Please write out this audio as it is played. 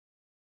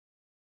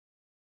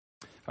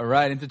All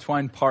right,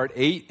 Intertwined Part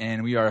 8,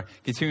 and we are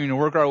continuing to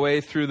work our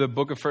way through the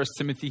book of 1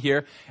 Timothy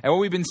here. And what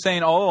we've been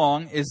saying all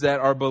along is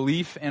that our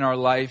belief and our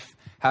life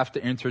have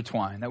to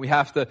intertwine, that we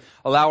have to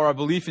allow our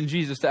belief in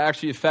Jesus to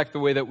actually affect the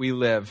way that we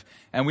live.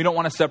 And we don't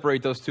want to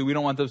separate those two. We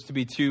don't want those to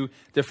be two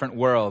different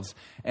worlds.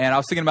 And I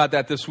was thinking about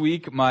that this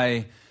week.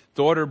 My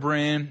daughter,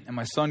 Bryn, and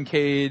my son,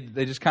 Cade,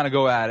 they just kind of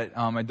go at it.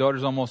 My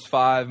daughter's almost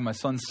 5, my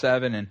son's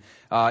 7, and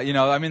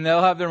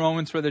they'll have their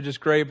moments where they're just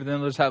great, but then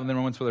they'll just have their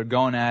moments where they're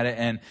going at it.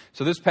 And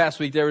so this past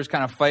week, they were just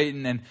kind of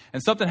fighting, and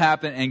something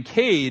happened, and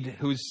Cade,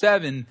 who's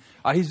 7,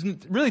 he's a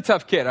really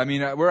tough kid. I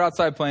mean, we're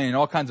outside playing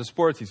all kinds of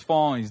sports. He's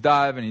falling, he's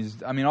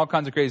diving, all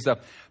kinds of crazy stuff.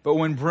 But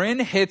when Bryn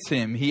hits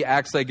him, he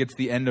acts like it's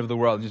the end of the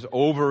world, just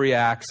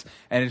overreacts,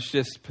 and it's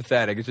just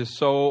pathetic. It's just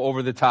so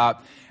over the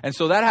top. And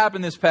so that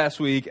happened this past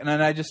week, and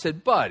then I just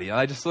said, buddy,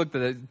 I just looked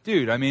at it,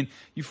 dude,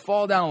 you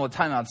fall down all the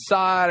time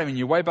outside,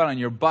 you wipe out on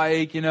your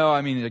bike,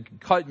 you're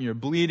cut and you're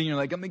bleeding, you're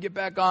like, I'm going to get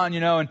back on,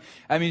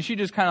 and she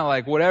just kind of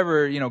like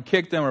whatever,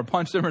 kicked him or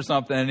punched him or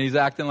something, and he's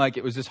acting like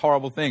it was this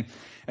horrible thing.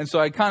 And so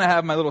I kind of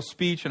have my little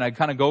speech, and I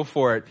kind of go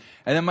for it.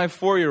 And then my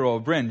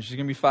 4-year-old, Bryn, she's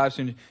going to be 5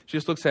 soon, she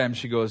just looks at him, and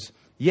she goes,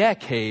 yeah,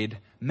 Cade,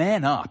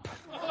 man up.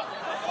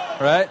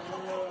 Right?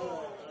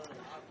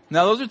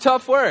 Now, those are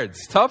tough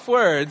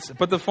words,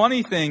 but the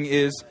funny thing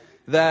is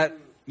that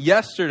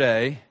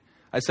yesterday,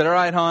 I said, all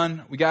right,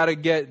 hon, we got to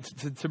get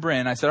to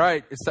Bryn. I said, all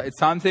right, it's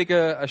time to take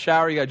a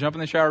shower. You got to jump in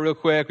the shower real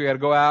quick. We got to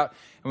go out,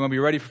 and we're going to be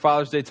ready for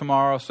Father's Day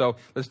tomorrow, so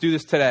let's do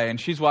this today. And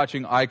she's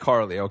watching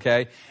iCarly,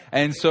 okay?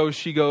 And so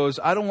she goes,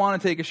 I don't want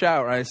to take a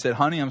shower. I said,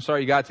 honey, I'm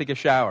sorry, you got to take a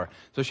shower.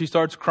 So she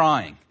starts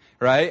crying.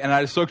 Right? And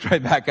I just looked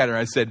right back at her.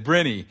 I said,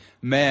 Brinny,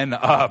 man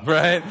up,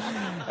 right?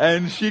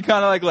 And she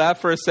kind of like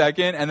laughed for a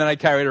second, and then I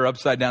carried her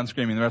upside down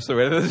screaming the rest of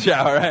the way to the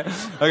shower, right?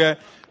 Okay.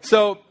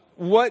 So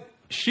what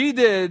she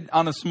did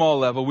on a small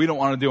level, we don't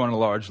want to do on a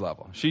large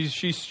level.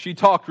 She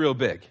talked real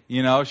big,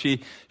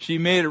 She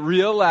made it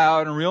real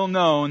loud and real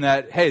known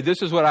that, hey,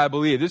 this is what I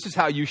believe. This is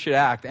how you should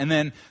act. And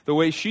then the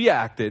way she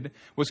acted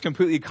was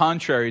completely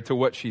contrary to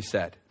what she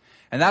said.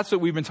 And that's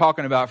what we've been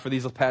talking about for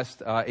these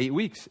past 8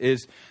 weeks,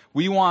 is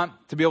we want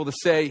to be able to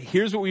say,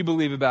 here's what we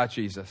believe about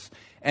Jesus.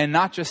 And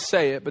not just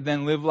say it, but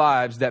then live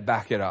lives that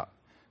back it up,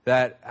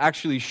 that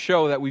actually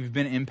show that we've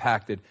been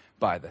impacted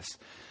by this.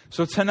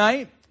 So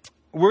tonight,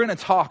 we're going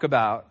to talk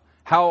about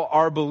how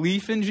our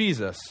belief in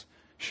Jesus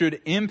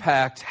should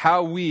impact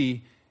how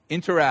we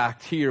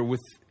interact here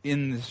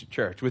within this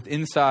church,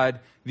 inside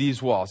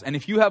these walls. And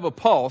if you have a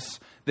pulse,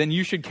 then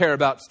you should care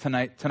about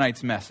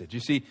tonight's message.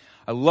 You see,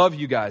 I love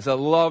you guys. I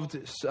loved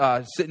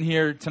standing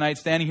here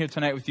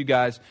tonight with you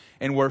guys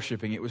and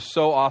worshiping. It was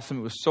so awesome.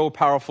 It was so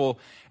powerful.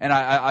 And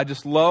I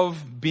just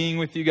love being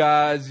with you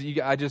guys.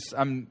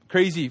 I'm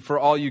crazy for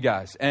all you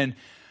guys. And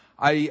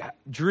I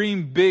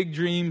dream big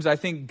dreams. I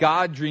think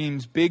God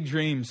dreams big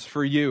dreams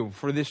for you,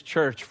 for this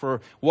church, for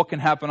what can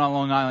happen on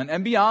Long Island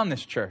and beyond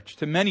this church,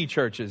 to many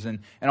churches and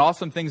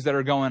awesome things that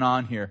are going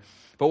on here.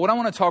 But what I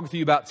want to talk with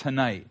you about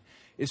tonight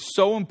is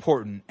so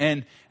important.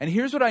 And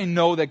here's what I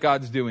know that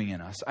God's doing in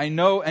us. I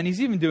know, and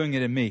He's even doing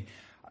it in me.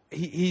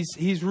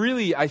 He's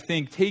really, I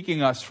think,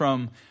 taking us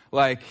from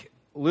like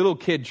little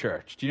kid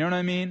church. Do you know what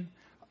I mean?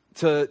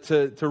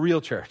 To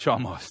real church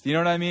almost. You know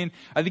what I mean?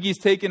 I think He's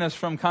taken us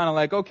from kind of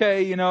like,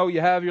 okay,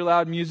 you have your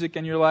loud music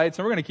and your lights,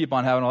 and we're going to keep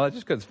on having all that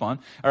just because it's fun.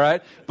 All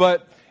right?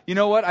 But you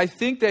know what? I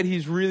think that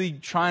He's really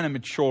trying to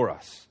mature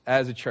us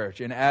as a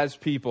church and as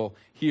people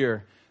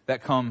here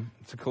that come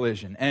to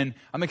Collision. And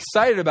I'm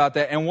excited about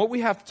that. And what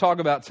we have to talk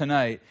about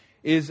tonight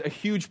is a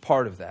huge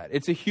part of that.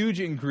 It's a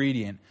huge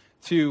ingredient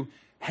to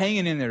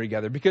hanging in there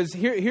together. Because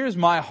here's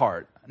my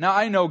heart. Now,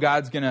 I know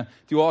God's going to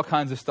do all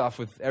kinds of stuff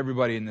with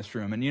everybody in this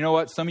room. And you know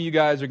what? Some of you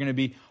guys are going to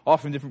be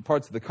off in different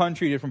parts of the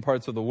country, different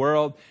parts of the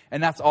world.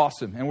 And that's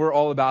awesome. And we're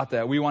all about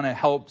that. We want to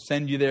help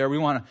send you there. We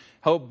want to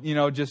help,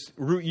 just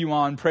root you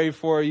on, pray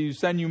for you,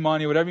 send you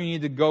money, whatever you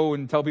need to go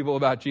and tell people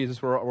about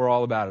Jesus. We're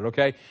all about it,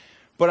 okay?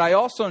 But I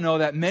also know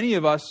that many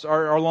of us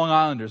are Long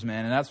Islanders,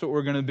 man, and that's what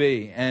we're going to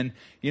be. And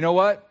you know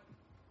what?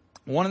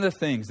 One of the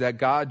things that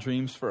God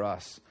dreams for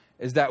us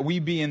is that we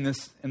be in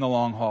the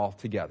long haul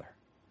together.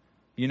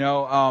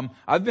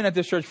 I've been at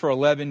this church for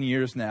 11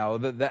 years now.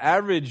 The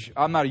average,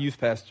 I'm not a youth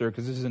pastor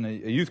because this isn't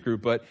a youth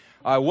group, but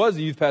I was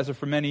a youth pastor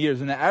for many years.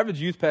 And the average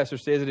youth pastor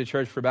stays at a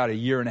church for about a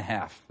year and a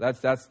half.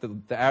 That's the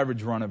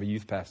average run of a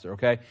youth pastor,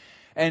 okay?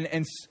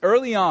 And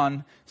early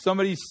on,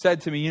 somebody said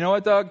to me, you know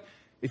what, Doug?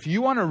 If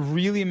you want to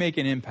really make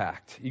an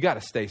impact, you got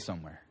to stay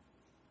somewhere.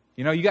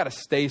 You got to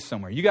stay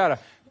somewhere. You got to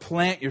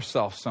plant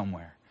yourself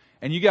somewhere.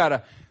 And you got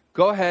to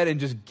go ahead and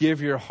just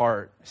give your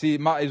heart. See,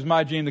 it was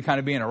my dream to kind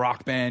of be in a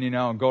rock band,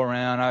 and go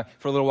around.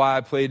 For a little while,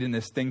 I played in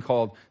this thing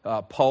called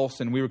Pulse,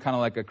 and we were kind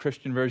of like a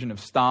Christian version of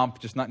Stomp,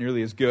 just not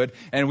nearly as good.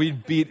 And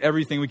we'd beat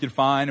everything we could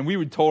find, and we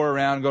would tour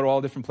around and go to all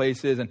different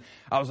places. And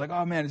I was like,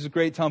 oh, man, this is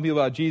great telling people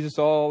about Jesus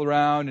all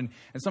around. And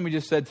somebody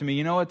just said to me,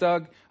 you know what,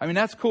 Doug?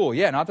 That's cool.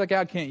 Yeah, not that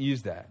God can't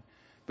use that.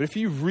 But if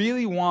you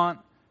really want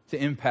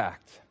to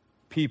impact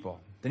people,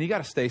 then you got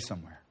to stay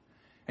somewhere.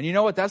 And you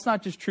know what? That's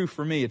not just true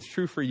for me. It's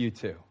true for you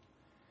too.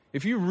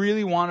 if you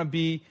really want to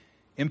be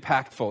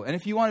impactful, and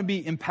if you want to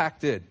be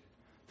impacted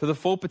to the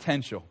full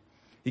potential,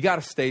 you got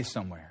to stay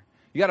somewhere.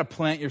 You got to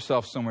plant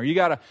yourself somewhere. You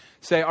got to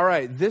say, all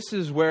right, this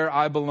is where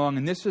I belong,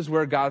 and this is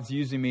where God's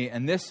using me,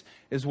 and this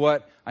is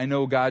what I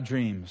know God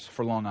dreams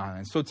for Long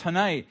Island. So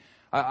tonight,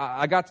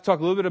 I got to talk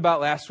a little bit about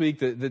last week,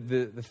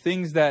 the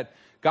things that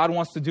God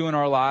wants to do in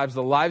our lives,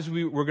 the lives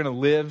we're going to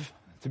live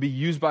to be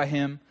used by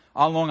Him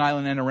on Long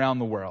Island and around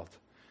the world.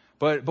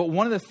 But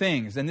one of the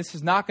things, and this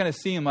is not going to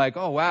seem like,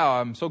 oh, wow,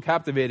 I'm so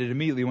captivated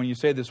immediately when you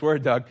say this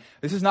word, Doug.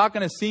 This is not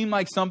going to seem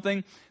like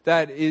something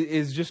that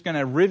is just going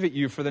to rivet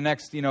you for the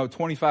next,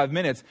 25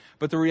 minutes.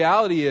 But the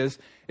reality is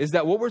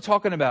that what we're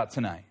talking about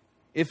tonight,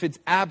 if it's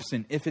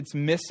absent, if it's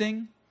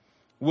missing,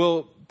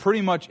 will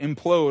pretty much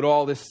implode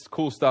all this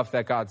cool stuff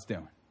that God's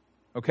doing.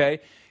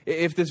 Okay?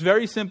 If this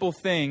very simple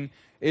thing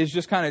is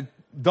just kind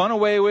of done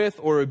away with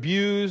or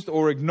abused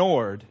or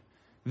ignored,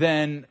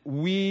 then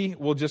we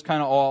will just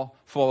kind of all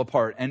fall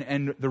apart.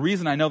 And the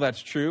reason I know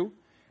that's true,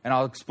 and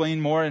I'll explain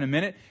more in a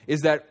minute,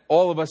 is that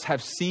all of us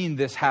have seen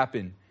this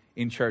happen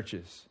in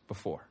churches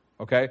before,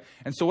 okay?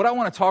 And so what I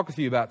want to talk with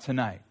you about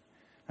tonight,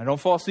 and don't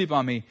fall asleep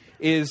on me,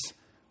 is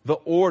the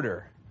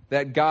order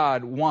that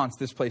God wants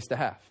this place to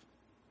have.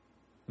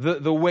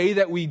 The way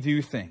that we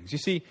do things. You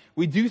see,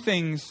 we do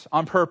things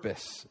on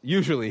purpose,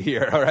 usually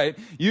here, all right?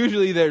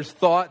 Usually there's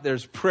thought,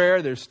 there's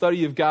prayer, there's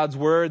study of God's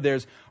word,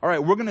 there's, all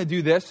right, we're going to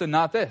do this and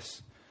not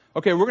this.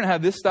 Okay, we're going to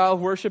have this style of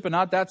worship and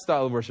not that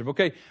style of worship.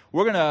 Okay,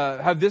 we're going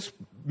to have this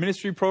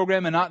ministry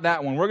program and not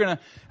that one. We're going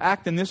to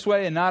act in this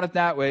way and not in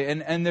that way.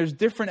 And there's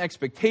different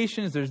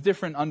expectations, there's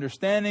different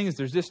understandings,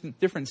 there's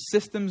different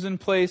systems in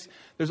place.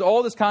 There's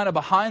all this kind of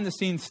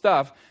behind-the-scenes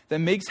stuff that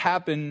makes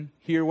happen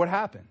here what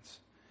happens.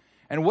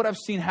 And what I've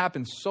seen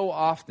happen so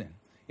often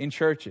in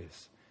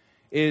churches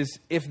is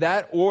if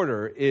that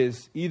order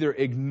is either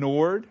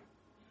ignored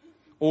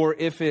or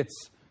if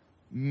it's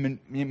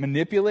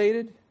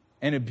manipulated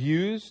and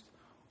abused,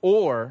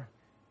 or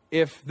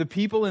if the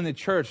people in the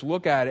church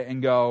look at it and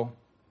go,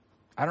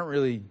 I don't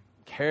really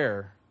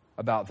care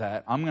about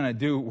that. I'm going to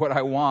do what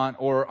I want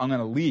or I'm going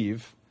to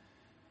leave.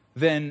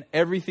 Then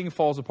everything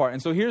falls apart.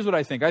 And so here's what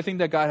I think. I think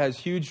that God has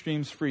huge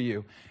dreams for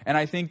you. And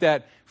I think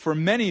that for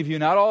many of you,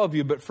 not all of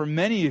you, but for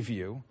many of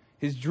you,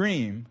 His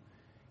dream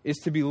is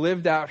to be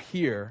lived out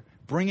here,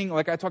 bringing,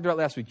 like I talked about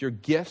last week, your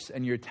gifts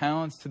and your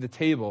talents to the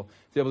table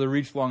to be able to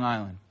reach Long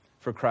Island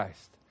for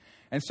Christ.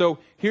 And so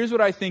here's what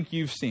I think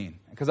you've seen,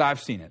 because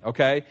I've seen it,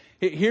 okay?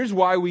 Here's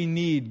why we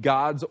need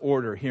God's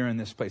order here in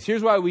this place.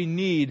 Here's why we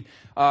need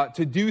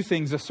to do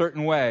things a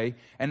certain way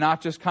and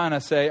not just kind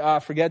of say,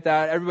 forget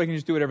that, everybody can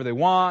just do whatever they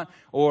want,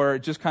 or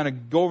just kind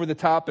of go over the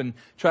top and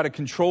try to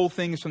control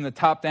things from the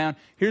top down.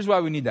 Here's why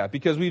we need that,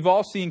 because we've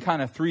all seen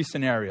kind of three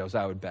scenarios,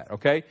 I would bet,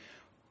 okay?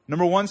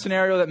 Number one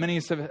scenario that many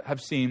of us have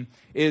seen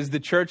is the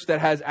church that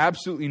has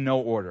absolutely no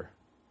order,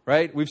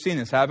 right? We've seen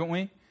this, haven't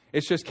we?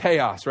 It's just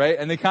chaos, right?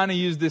 And they kind of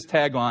use this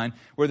tagline,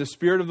 where the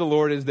Spirit of the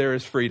Lord is, there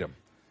is freedom,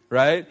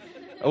 right?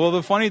 Well,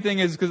 the funny thing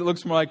is, because it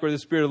looks more like where the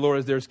Spirit of the Lord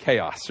is, there's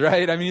chaos,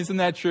 right? I mean, isn't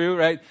that true,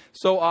 right?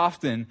 So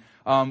often,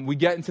 we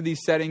get into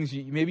these settings.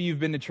 Maybe you've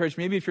been to church.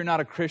 Maybe if you're not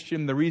a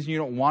Christian, the reason you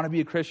don't want to be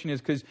a Christian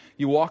is because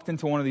you walked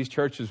into one of these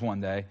churches one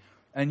day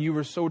and you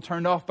were so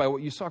turned off by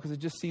what you saw because it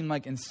just seemed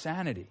like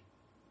insanity,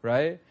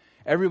 right?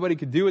 Everybody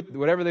could do it,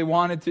 whatever they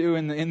wanted to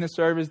in the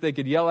service. They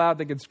could yell out,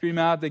 they could scream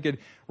out, they could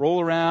roll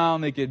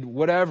around, they could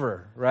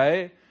whatever,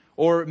 right?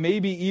 Or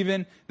maybe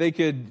even they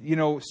could,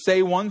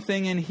 say one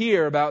thing in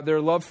here about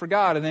their love for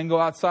God and then go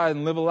outside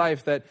and live a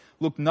life that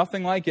looked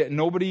nothing like it.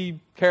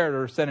 Nobody cared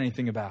or said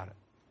anything about it,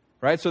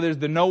 right? So there's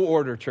the no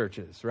order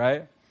churches,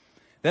 right?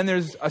 Then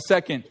there's a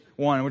second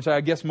one, which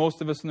I guess most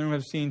of us in the room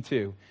have seen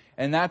too.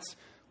 And that's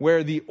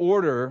where the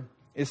order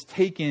is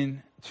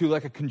taken to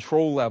like a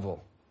control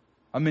level,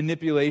 a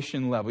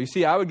manipulation level. You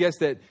see, I would guess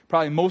that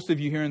probably most of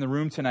you here in the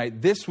room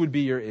tonight, this would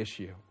be your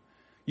issue.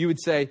 You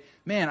would say,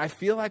 man, I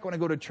feel like when I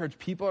go to church,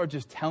 people are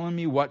just telling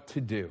me what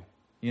to do.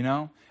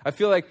 I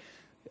feel like,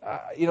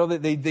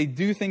 they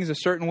do things a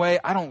certain way.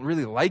 I don't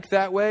really like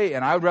that way,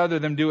 and I would rather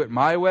them do it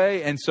my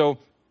way. And so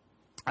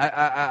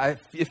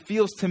it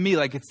feels to me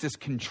like it's this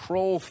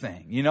control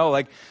thing,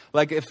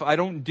 like if I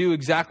don't do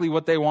exactly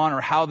what they want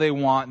or how they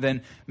want,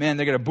 then man,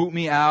 they're going to boot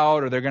me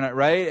out or they're going to,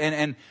 right?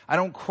 And I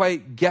don't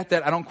quite get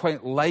that. I don't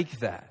quite like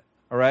that.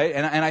 All right.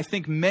 And I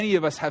think many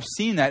of us have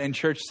seen that in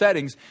church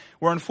settings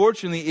where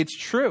unfortunately it's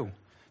true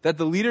that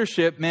the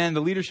leadership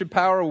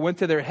power went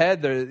to their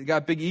head. They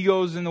got big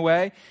egos in the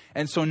way.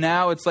 And so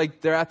now it's like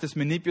they're at this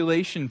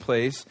manipulation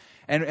place.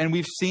 And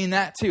we've seen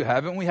that too,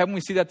 haven't we? Haven't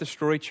we seen that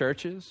destroy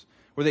churches?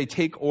 Where they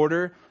take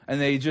order and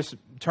they just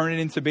turn it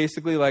into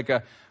basically like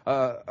a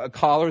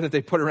collar that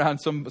they put around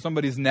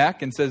somebody's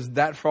neck and says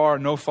that far,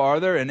 no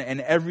farther, and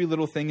every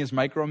little thing is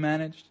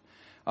micromanaged.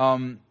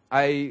 When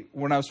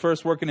I was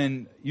first working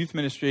in youth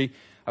ministry,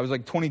 I was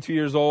like 22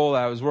 years old.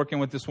 I was working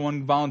with this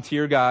one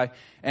volunteer guy,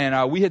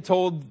 and we had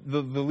told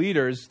the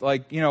leaders,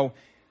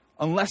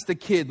 unless the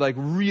kid like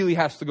really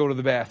has to go to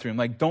the bathroom,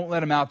 like don't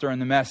let him out during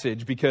the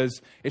message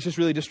because it's just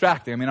really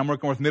distracting. I mean, I'm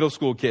working with middle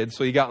school kids,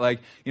 so you got like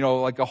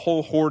a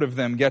whole horde of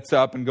them gets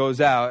up and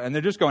goes out, and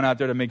they're just going out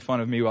there to make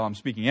fun of me while I'm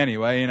speaking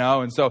anyway,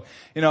 and so,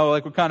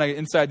 like we're kind of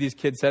inside these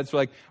kids' heads. We're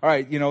like, all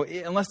right,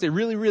 unless they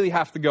really, really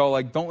have to go,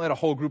 like don't let a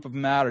whole group of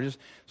them out,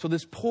 so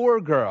this poor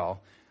girl,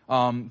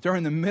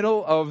 during the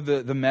middle of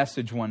the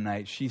message one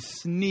night, she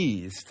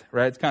sneezed,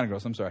 right? It's kind of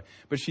gross, I'm sorry.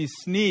 But she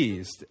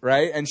sneezed,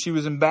 right? And she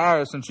was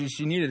embarrassed, and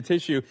she needed a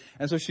tissue.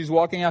 And so she's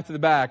walking out to the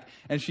back,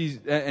 and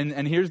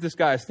and here's this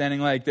guy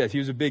standing like this. He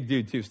was a big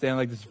dude, too, standing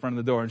like this in front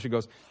of the door. And she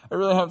goes, I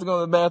really have to go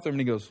to the bathroom.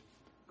 And he goes,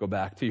 go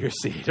back to your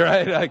seat,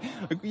 right? Like,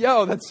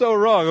 yo, that's so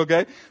wrong,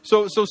 okay?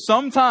 So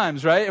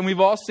sometimes, right? And we've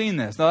all seen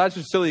this. Now, that's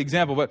just a silly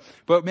example,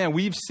 but man,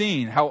 we've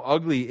seen how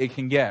ugly it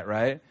can get,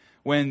 right?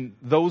 When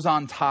those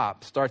on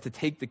top start to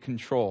take the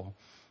control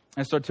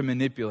and start to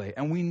manipulate.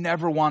 And we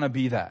never want to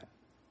be that,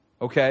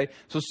 okay?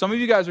 So some of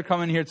you guys are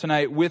coming here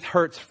tonight with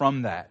hurts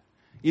from that.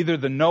 Either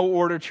the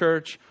no-order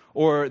church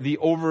or the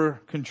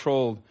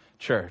over-controlled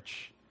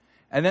church.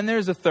 And then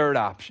there's a third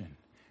option.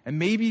 And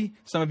maybe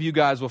some of you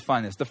guys will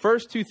find this. The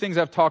first two things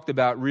I've talked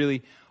about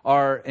really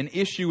are an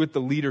issue with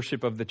the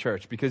leadership of the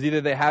church, because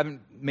either they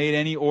haven't made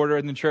any order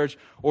in the church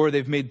or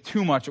they've made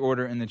too much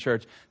order in the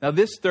church. Now,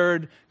 this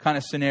third kind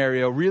of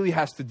scenario really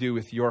has to do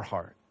with your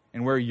heart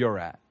and where you're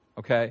at,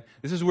 okay?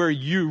 This is where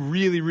you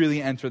really,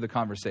 really enter the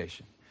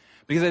conversation.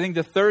 Because I think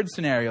the third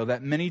scenario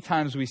that many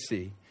times we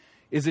see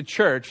is a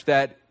church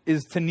that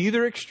is to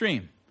neither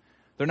extreme.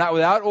 They're not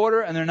without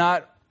order and they're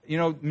not,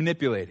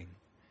 manipulating.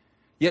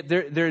 Yet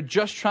they're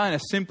just trying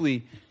to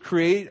simply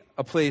create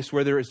a place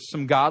where there is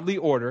some godly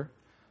order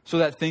so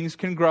that things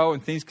can grow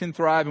and things can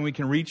thrive and we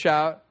can reach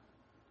out.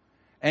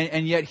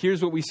 And yet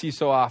here's what we see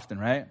so often,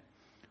 right?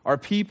 Are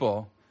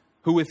people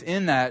who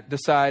within that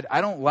decide,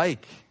 I don't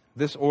like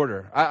this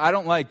order. I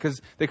don't like,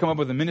 because they come up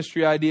with a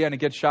ministry idea and it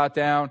gets shot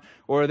down,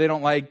 or they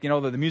don't like,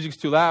 the music's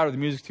too loud or the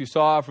music's too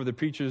soft or the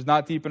preacher's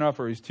not deep enough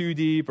or he's too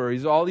deep or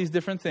he's all these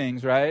different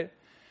things, right?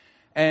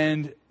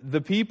 And the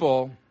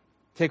people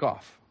take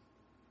off.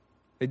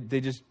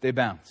 They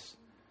bounce,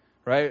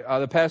 right?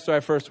 The pastor I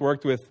first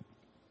worked with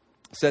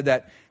said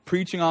that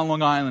preaching on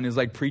Long Island is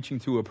like preaching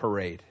to a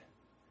parade,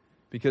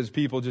 because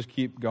people just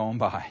keep going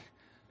by.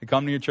 They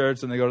come to your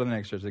church and they go to the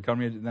next church. They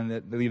come to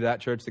then they leave that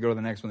church, they go to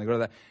the next one, they go to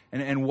that.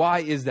 And why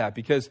is that?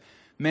 Because,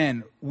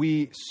 man,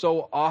 we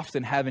so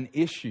often have an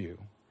issue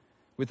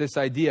with this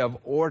idea of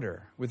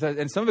order.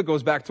 And some of it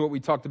goes back to what we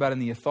talked about in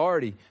the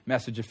authority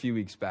message a few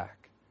weeks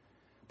back.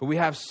 But we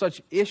have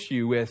such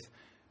issue with,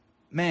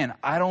 man,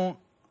 I don't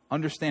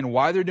understand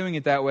why they're doing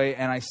it that way,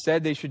 and I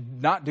said they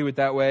should not do it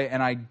that way,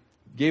 and I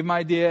gave my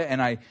idea,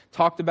 and I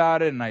talked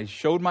about it, and I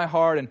showed my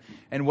heart,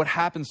 and what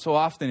happens so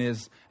often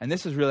is, and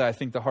this is really, I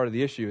think, the heart of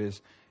the issue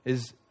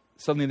is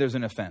suddenly there's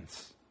an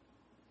offense,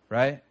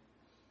 right?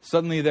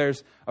 Suddenly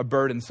there's a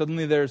burden.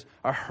 Suddenly there's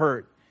a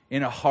hurt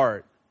in a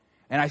heart.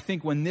 And I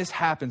think when this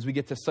happens, we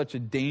get to such a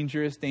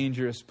dangerous,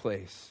 dangerous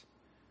place.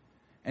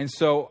 And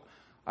so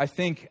I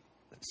think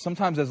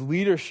sometimes as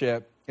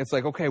leadership, it's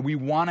like, okay, we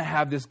want to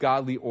have this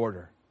godly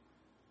order.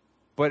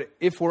 But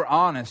if we're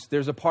honest,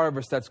 there's a part of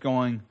us that's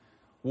going,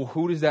 well,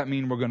 who does that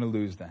mean we're going to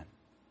lose then?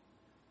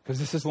 Because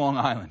this is Long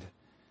Island.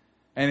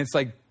 And it's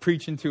like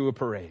preaching to a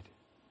parade.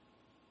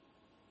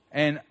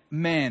 And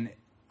man,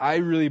 I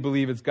really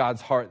believe it's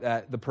God's heart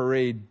that the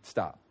parade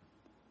stop.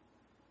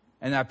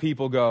 And that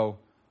people go,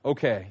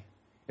 okay,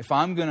 if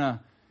I'm going to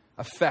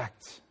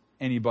affect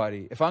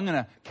anybody, if I'm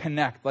going to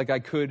connect like I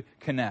could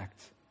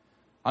connect,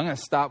 I'm going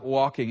to stop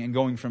walking and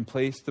going from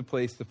place to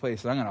place to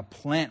place. And I'm going to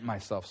plant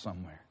myself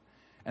somewhere.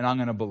 And I'm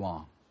going to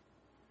belong.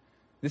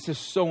 This is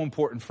so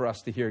important for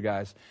us to hear,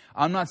 guys.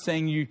 I'm not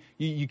saying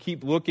you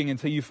keep looking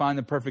until you find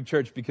the perfect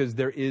church, because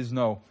there is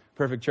no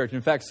perfect church. In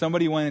fact,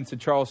 somebody went into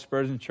Charles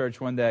Spurgeon church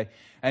one day,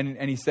 and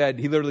he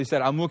literally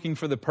said, I'm looking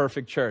for the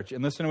perfect church.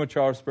 And listen to what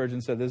Charles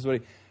Spurgeon said. This is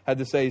what he had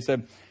to say. He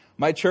said,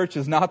 my church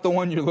is not the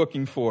one you're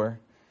looking for,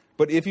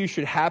 but if you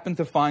should happen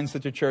to find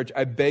such a church,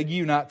 I beg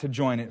you not to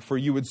join it, for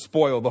you would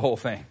spoil the whole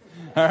thing.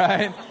 All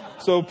right?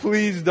 So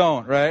please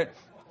don't, right?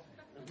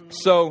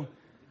 So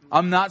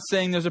I'm not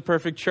saying there's a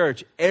perfect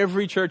church.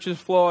 Every church is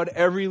flawed.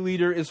 Every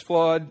leader is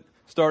flawed,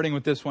 starting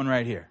with this one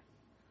right here.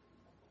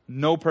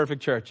 No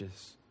perfect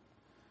churches.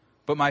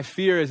 But my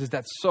fear is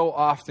that so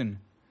often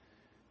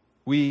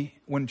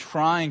when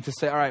trying to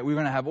say, all right, we're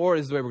going to have order,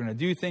 this is the way we're going to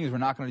do things, we're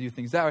not going to do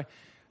things that way,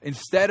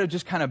 instead of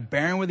just kind of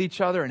bearing with each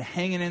other and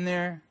hanging in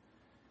there,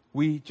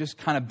 we just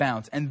kind of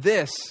bounce. And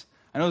this,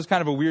 I know it's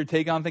kind of a weird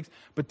take on things,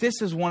 but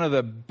this is one of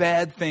the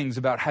bad things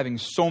about having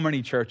so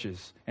many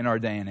churches in our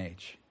day and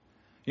age.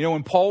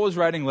 When Paul was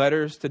writing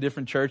letters to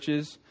different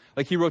churches,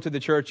 like he wrote to the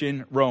church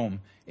in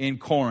Rome, in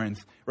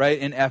Corinth, right,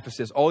 in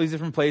Ephesus, all these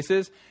different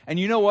places. And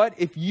you know what?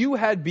 If you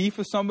had beef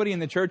with somebody in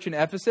the church in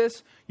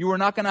Ephesus, you were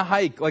not going to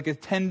hike like a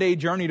 10-day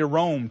journey to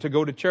Rome to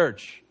go to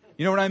church.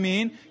 You know what I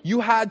mean? You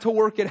had to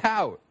work it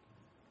out.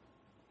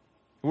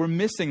 We're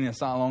missing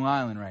this on Long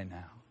Island right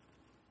now,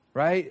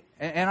 right?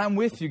 And I'm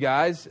with you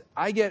guys.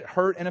 I get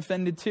hurt and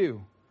offended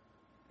too.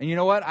 And you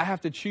know what? I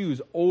have to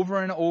choose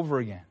over and over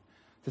again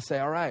to say,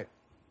 all right,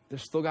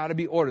 there's still got to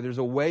be order. There's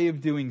a way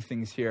of doing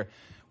things here.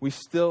 We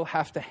still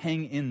have to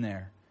hang in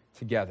there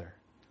together.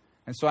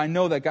 And so I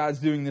know that God's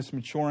doing this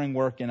maturing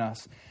work in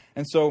us.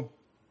 And so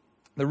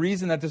the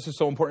reason that this is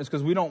so important is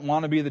because we don't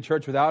want to be the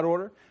church without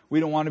order. We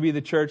don't want to be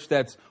the church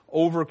that's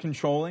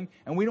over-controlling.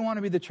 And we don't want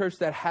to be the church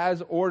that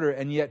has order,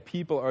 and yet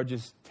people are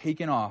just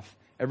taken off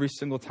every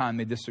single time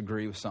they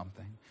disagree with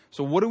something.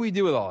 So what do we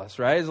do with all this,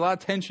 right? There's a lot of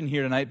tension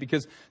here tonight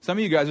because some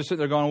of you guys are sitting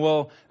there going,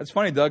 well, that's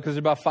funny, Doug, because there's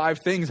about 5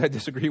 things I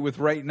disagree with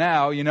right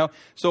now, you know.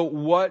 So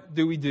what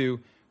do we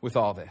do with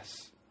all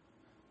this?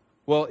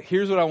 Well,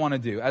 here's what I want to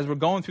do. As we're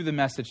going through the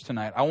message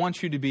tonight, I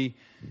want you to be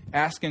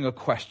asking a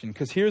question,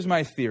 because here's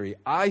my theory.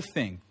 I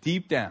think,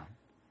 deep down,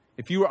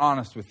 if you were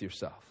honest with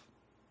yourself,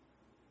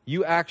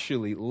 you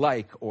actually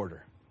like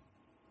order.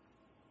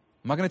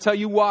 I'm not going to tell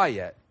you why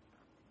yet.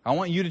 I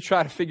want you to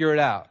try to figure it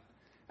out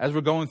as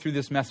we're going through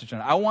this message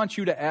tonight. I want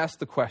you to ask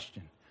the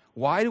question,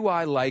 why do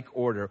I like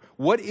order?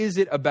 What is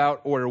it about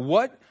order?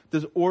 What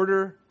does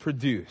order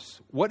produce?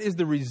 What is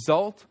the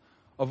result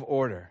of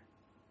order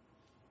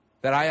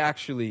that I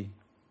actually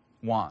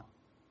want?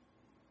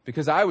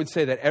 Because I would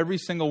say that every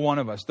single one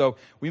of us, though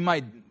we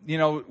might, we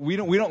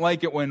don't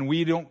like it when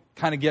we don't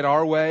kind of get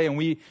our way and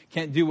we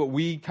can't do what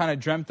we kind of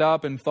dreamt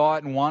up and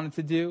thought and wanted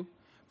to do.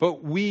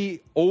 But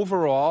we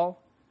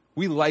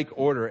like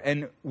order,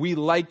 and we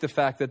like the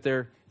fact that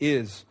there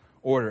is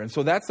order. And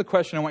so that's the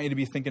question I want you to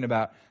be thinking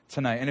about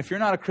tonight. And if you're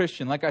not a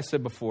Christian, like I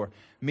said before,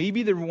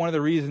 maybe one of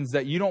the reasons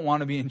that you don't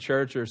want to be in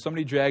church or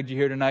somebody dragged you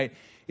here tonight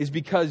is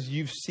because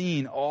you've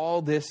seen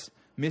all this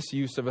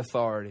misuse of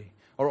authority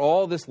or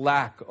all this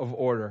lack of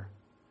order.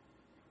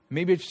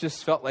 Maybe it's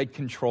just felt like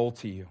control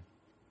to you.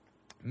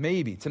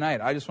 Maybe tonight,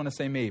 I just want to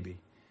say maybe,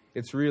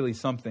 it's really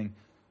something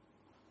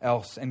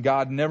else. And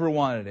God never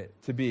wanted it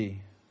to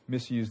be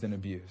misused and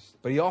abused.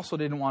 But he also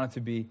didn't want it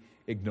to be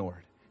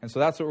ignored. And so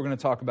that's what we're going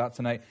to talk about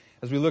tonight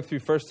as we look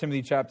through 1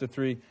 Timothy chapter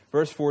 3,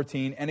 verse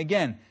 14. And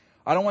again,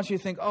 I don't want you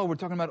to think, oh, we're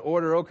talking about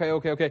order.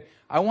 Okay.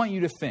 I want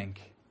you to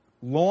think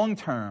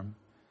long-term,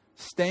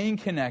 staying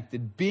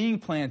connected, being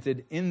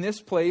planted in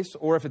this place,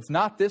 or if it's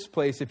not this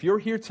place, if you're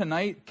here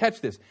tonight, catch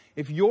this.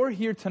 If you're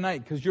here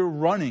tonight because you're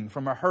running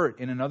from a hurt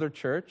in another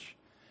church,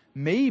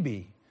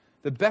 maybe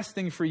the best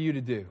thing for you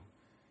to do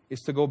is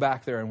to go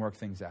back there and work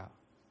things out.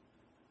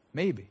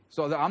 Maybe.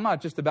 So I'm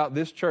not just about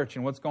this church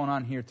and what's going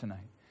on here tonight.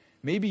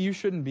 Maybe you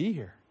shouldn't be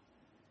here.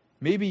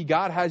 Maybe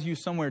God has you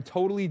somewhere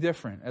totally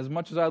different. As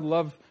much as I'd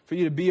love for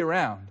you to be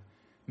around,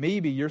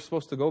 maybe you're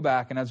supposed to go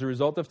back and as a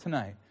result of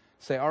tonight,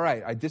 say, all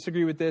right, I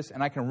disagree with this,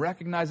 and I can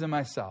recognize in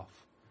myself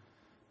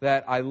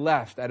that I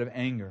left out of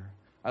anger.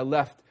 I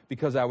left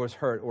because I was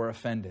hurt or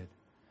offended.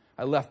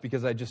 I left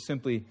because I just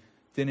simply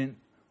didn't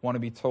want to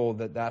be told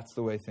that that's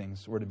the way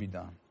things were to be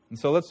done. And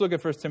so let's look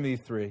at 1 Timothy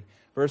 3,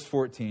 verse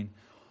 14.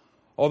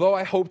 Although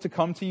I hope to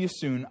come to you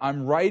soon,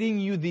 I'm writing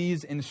you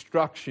these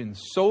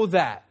instructions so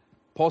that,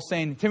 Paul's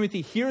saying,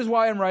 Timothy, here's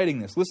why I'm writing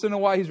this. Listen to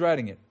why he's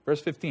writing it.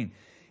 Verse 15.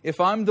 If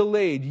I'm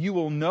delayed, you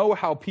will know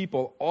how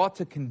people ought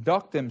to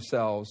conduct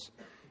themselves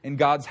in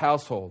God's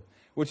household,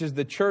 which is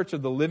the church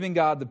of the living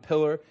God, the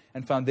pillar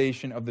and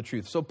foundation of the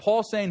truth. So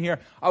Paul's saying here,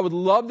 I would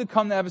love to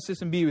come to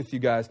Ephesus and be with you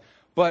guys,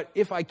 but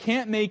if I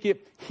can't make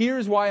it,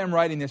 here's why I'm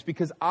writing this,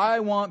 because I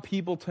want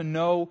people to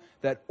know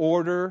that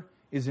order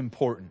is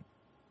important.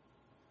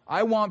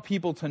 I want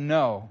people to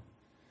know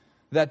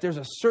that there's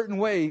a certain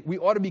way we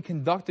ought to be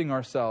conducting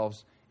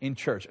ourselves in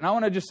church. And I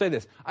want to just say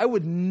this. I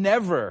would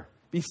never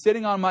be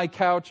sitting on my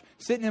couch,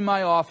 sitting in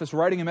my office,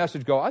 writing a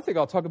message, go, I think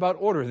I'll talk about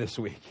order this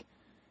week.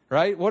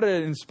 Right? What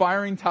an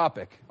inspiring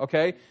topic,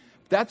 okay?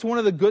 That's one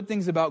of the good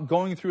things about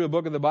going through a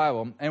book of the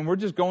Bible. And we're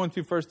just going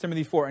through 1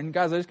 Timothy 4. And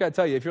guys, I just got to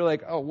tell you, if you're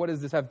like, oh, what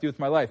does this have to do with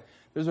my life?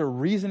 There's a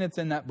reason it's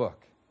in that book.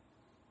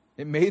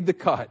 It made the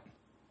cut.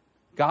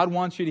 God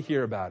wants you to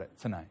hear about it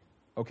tonight,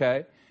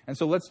 okay? And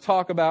so let's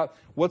talk about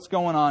what's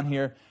going on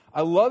here.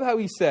 I love how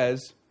he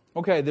says,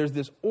 okay, there's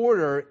this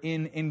order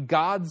in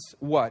God's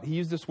what? He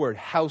used this word,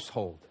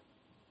 household.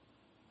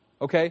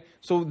 Okay?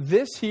 So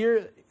this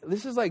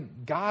is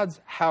like God's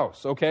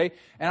house, okay?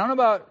 And I don't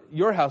know about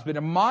your house, but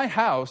in my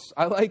house,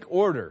 I like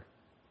order,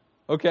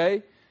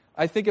 okay?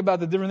 I think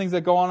about the different things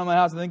that go on in my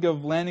house. I think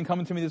of Landon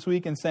coming to me this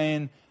week and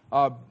saying,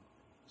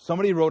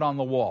 somebody wrote on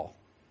the wall.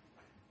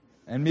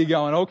 And me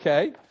going,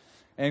 okay.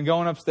 And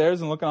going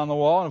upstairs and looking on the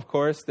wall. And of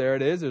course, there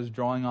it is. There's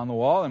drawing on the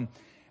wall. And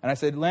I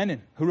said,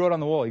 Landon, who wrote on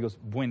the wall? He goes,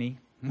 Winnie.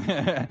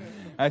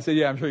 I said,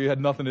 yeah, I'm sure you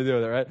had nothing to do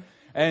with it, right?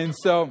 And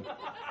so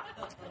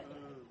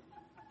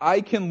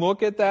I can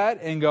look at that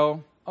and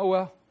go, oh,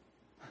 well,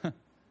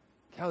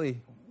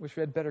 Kelly, wish we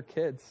had better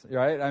kids,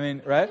 right? I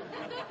mean, right?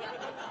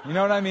 You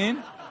know what I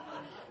mean?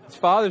 It's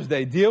Father's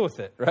Day. Deal with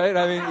it, right?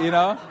 I mean,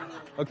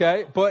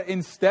 okay? But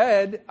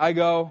instead, I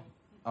go,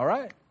 all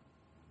right,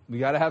 we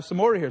got to have some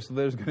order here. So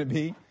there's going to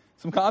be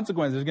some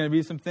consequences. There's going to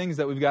be some things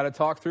that we've got to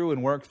talk through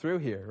and work through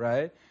here,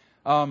 right?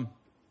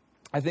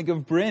 I think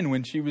of Bryn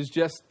when she was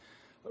just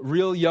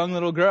real young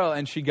little girl,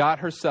 and she got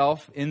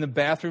herself in the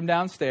bathroom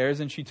downstairs,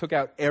 and she took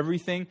out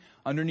everything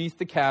underneath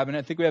the cabinet.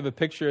 I think we have a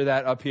picture of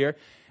that up here.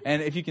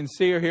 And if you can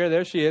see her here,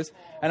 there she is.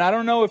 And I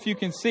don't know if you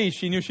can see,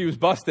 she knew she was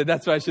busted.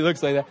 That's why she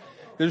looks like that.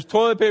 There's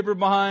toilet paper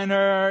behind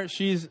her. I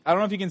don't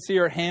know if you can see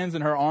her hands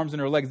and her arms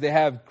and her legs. They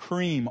have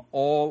cream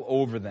all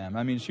over them.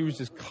 I mean, she was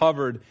just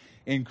covered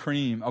in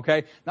cream,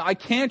 okay? Now, I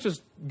can't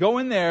just go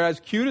in there, as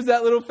cute as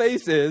that little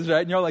face is, right?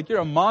 And you're like, you're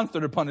a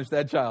monster to punish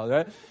that child,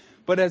 right?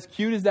 But as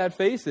cute as that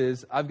face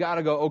is, I've got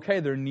to go,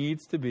 okay, there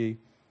needs to be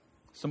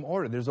some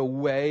order. There's a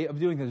way of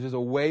doing things. There's a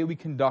way we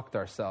conduct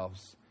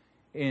ourselves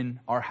in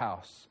our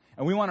house.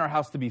 And we want our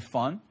house to be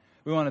fun.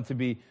 We want it to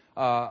be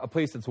a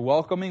place that's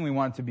welcoming. We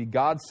want it to be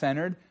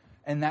God-centered.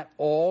 And that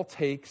all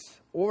takes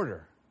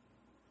order.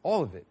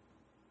 All of it.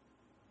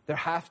 There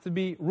have to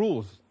be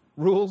rules.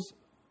 Rules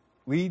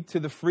lead to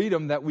the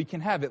freedom that we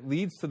can have. It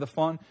leads to the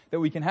fun that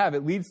we can have.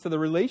 It leads to the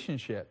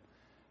relationship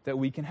that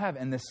we can have.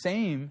 And the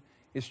same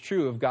is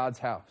true of God's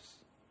house.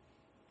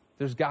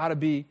 There's got to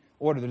be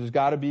order. There's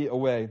got to be a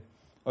way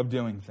of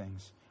doing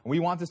things. And we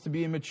want this to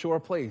be a mature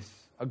place,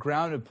 a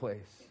grounded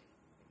place.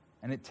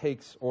 And it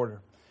takes order.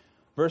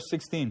 Verse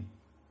 16.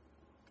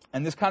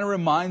 And this kind of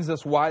reminds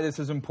us why this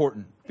is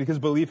important, because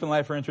belief and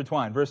life are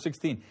intertwined. Verse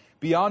 16,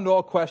 beyond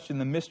all question,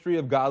 the mystery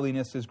of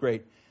godliness is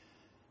great.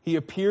 He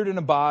appeared in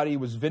a body,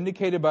 was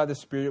vindicated by the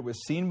Spirit, was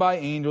seen by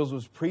angels,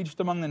 was preached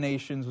among the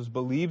nations, was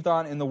believed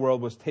on in the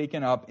world, was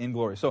taken up in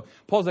glory. So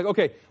Paul's like,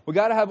 okay, we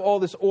got to have all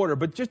this order,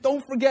 but just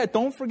don't forget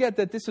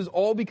that this is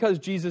all because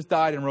Jesus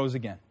died and rose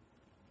again.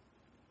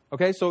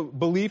 Okay, so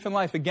belief and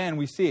life, again,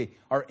 we see,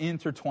 are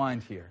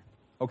intertwined here.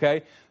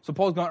 Okay, so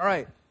Paul's going, all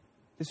right,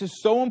 this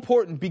is so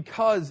important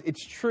because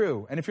it's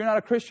true. And if you're not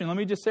a Christian, let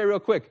me just say real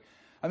quick.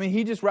 I mean,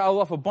 he just rattled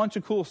off a bunch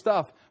of cool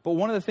stuff. But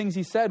one of the things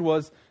he said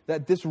was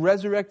that this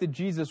resurrected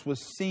Jesus was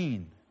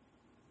seen.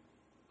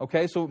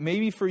 Okay, so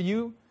maybe for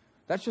you,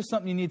 that's just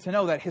something you need to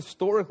know. That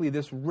historically,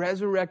 this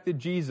resurrected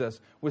Jesus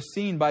was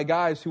seen by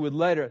guys who would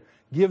later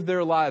give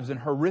their lives in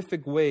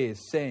horrific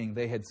ways saying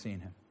they had seen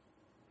him.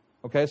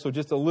 Okay, so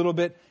just a little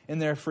bit in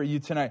there for you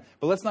tonight.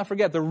 But let's not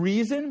forget, the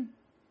reason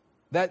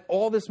that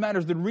all this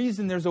matters, the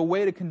reason there's a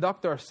way to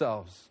conduct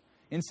ourselves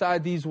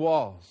inside these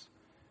walls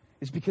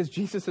is because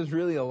Jesus is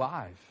really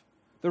alive.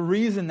 The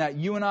reason that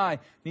you and I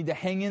need to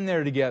hang in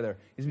there together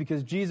is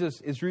because Jesus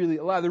is really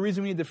alive. The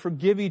reason we need to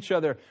forgive each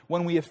other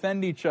when we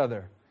offend each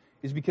other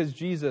is because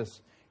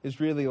Jesus is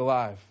really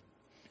alive.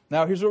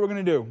 Now, here's what we're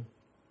going to do.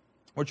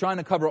 We're trying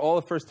to cover all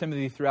of 1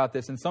 Timothy throughout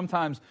this, and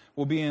sometimes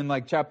we'll be in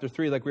like chapter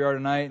 3 like we are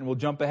tonight, and we'll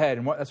jump ahead.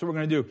 And that's what we're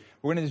going to do.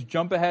 We're going to just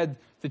jump ahead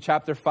to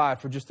chapter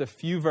 5 for just a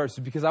few verses,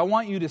 because I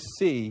want you to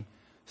see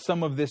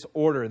some of this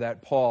order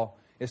that Paul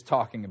is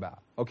talking about,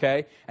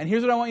 okay? And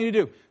here's what I want you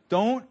to do.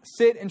 Don't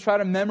sit and try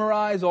to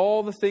memorize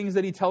all the things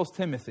that he tells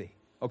Timothy,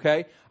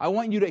 okay? I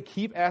want you to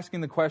keep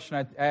asking the question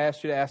I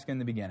asked you to ask in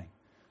the beginning.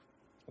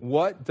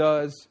 What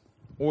does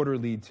order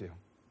lead to?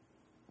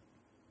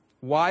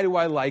 Why do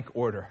I like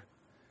order?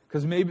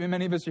 Because maybe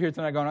many of us are here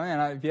tonight going,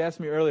 man, if you asked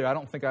me earlier, I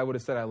don't think I would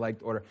have said I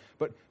liked order.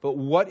 But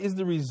what is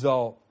the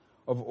result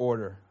of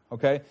order?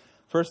 Okay?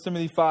 1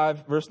 Timothy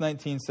 5, verse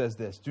 19 says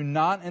this. Do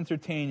not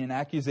entertain an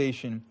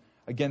accusation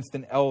against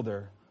an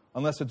elder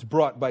unless it's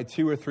brought by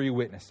 2 or 3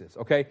 witnesses.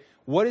 Okay?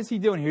 What is he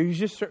doing here? He's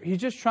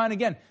just trying to,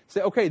 again,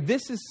 say, okay,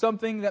 this is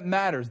something that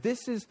matters.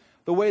 This is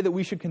the way that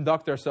we should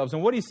conduct ourselves.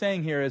 And what he's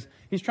saying here is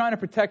he's trying to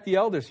protect the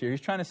elders here.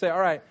 He's trying to say, all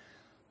right,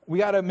 we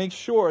got to make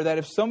sure that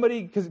if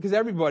somebody, because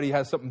everybody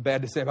has something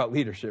bad to say about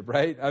leadership,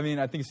 right? I mean,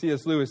 I think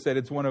C.S. Lewis said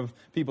it's one of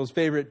people's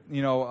favorite,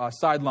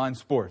 sideline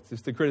sports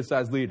is to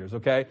criticize leaders,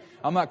 okay?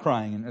 I'm not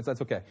crying, and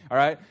that's okay, all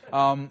right?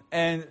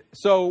 And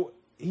so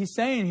he's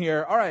saying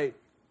here, all right,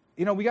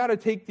 we got to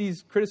take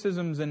these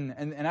criticisms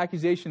and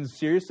accusations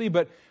seriously,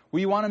 but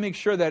we want to make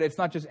sure that it's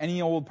not just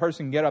any old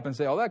person get up and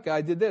say, oh, that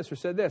guy did this or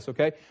said this,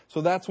 okay?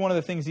 So that's one of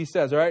the things he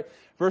says, all right?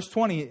 Verse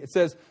 20, it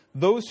says,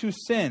 those who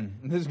sin,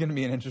 and this is going to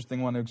be an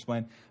interesting one to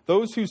explain,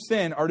 those who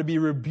sin are to be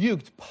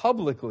rebuked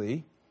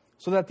publicly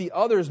so that the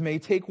others may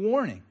take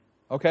warning,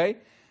 okay?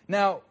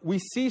 Now, we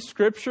see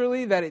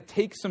scripturally that it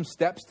takes some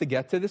steps to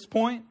get to this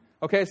point,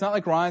 okay? It's not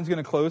like Ryan's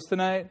going to close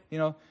tonight,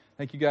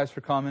 Thank you guys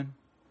for coming.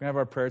 We're going to have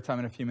our prayer time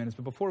in a few minutes,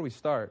 but before we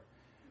start,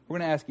 we're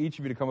going to ask each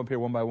of you to come up here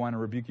one by one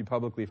and rebuke you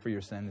publicly for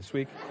your sin this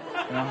week.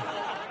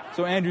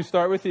 So Andrew,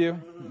 start with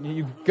you.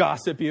 You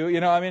gossip, you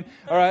know what I mean?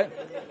 All right.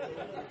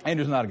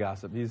 Andrew's not a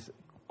gossip. He's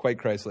quite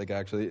Christ-like,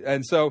 actually.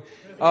 And so,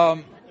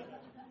 that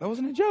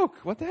wasn't a joke.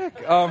 What the heck?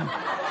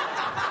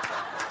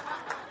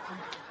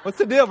 What's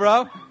the deal,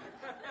 bro?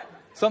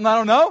 Something I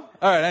don't know?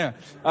 All right,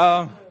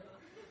 anyway.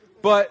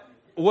 But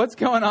what's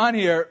going on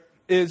here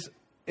is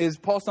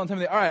Paul's telling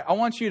Timothy, all right, I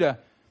want you to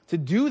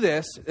do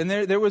this, and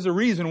there was a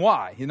reason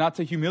why, not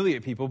to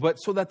humiliate people, but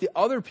so that the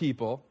other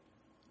people,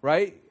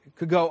 right,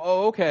 could go,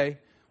 oh, okay,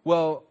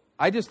 well,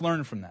 I just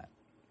learned from that,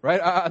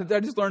 right? I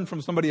just learned from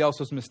somebody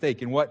else's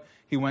mistake and what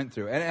he went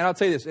through. And I'll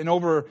tell you this, in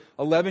over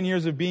 11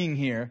 years of being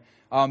here,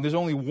 there's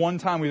only one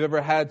time we've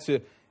ever had to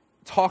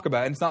talk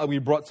about it. And it's not like we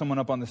brought someone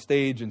up on the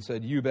stage and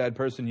said, you bad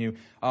person, you.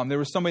 There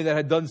was somebody that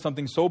had done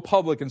something so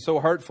public and so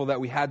hurtful that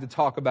we had to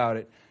talk about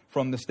it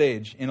from the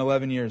stage in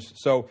 11 years.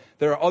 So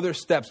there are other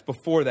steps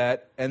before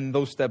that, and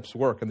those steps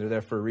work, and they're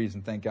there for a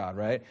reason, thank God,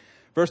 right?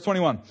 Verse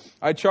 21,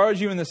 I charge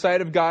you in the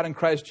sight of God and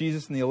Christ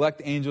Jesus and the elect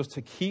angels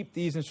to keep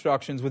these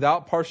instructions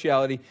without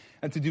partiality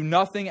and to do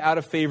nothing out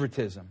of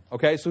favoritism.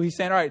 Okay, so he's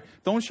saying, all right,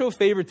 don't show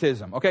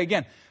favoritism. Okay,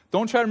 again,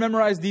 don't try to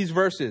memorize these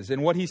verses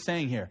and what he's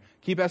saying here.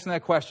 Keep asking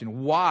that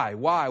question. Why?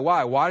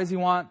 Why does he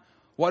want,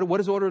 what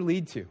does order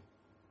lead to?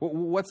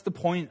 What's the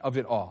point of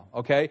it all?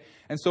 Okay,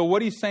 and so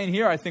what he's saying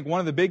here, I think one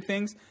of the big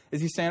things is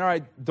he's saying, all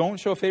right, don't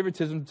show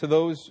favoritism to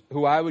those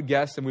who I would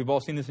guess, and we've all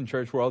seen this in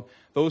church world,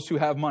 those who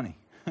have money,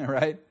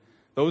 right?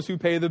 Those who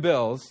pay the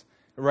bills,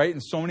 right?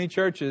 In so many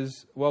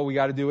churches, well, we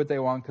got to do what they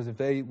want because if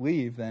they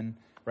leave, then,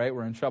 right,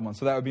 we're in trouble. And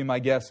so that would be my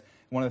guess,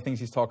 one of the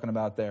things he's talking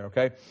about there,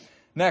 okay?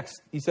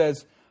 Next, he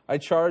says, I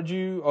charge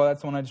you, oh,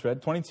 that's the one I just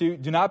read, 22,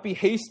 do not be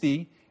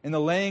hasty in the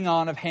laying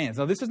on of hands.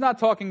 Now, this is not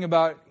talking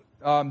about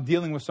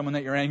dealing with someone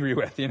that you're angry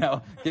with,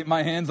 get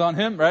my hands on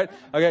him, right?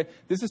 Okay,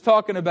 this is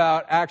talking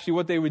about actually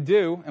what they would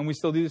do, and we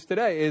still do this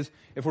today, is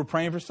if we're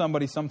praying for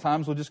somebody,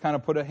 sometimes we'll just kind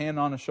of put a hand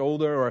on a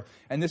shoulder,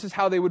 and this is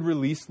how they would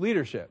release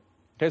leadership.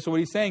 Okay, so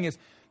what he's saying is,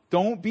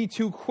 don't be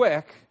too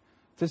quick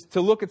to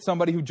look at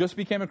somebody who just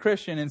became a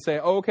Christian and say,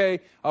 oh, okay,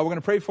 we're going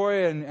to pray for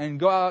you and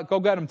go out, go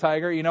get him,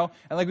 Tiger, And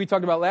like we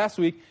talked about last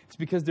week, it's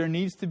because there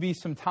needs to be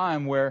some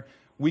time where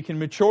we can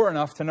mature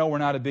enough to know we're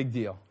not a big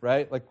deal,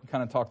 right? Like we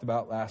kind of talked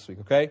about last week,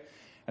 okay?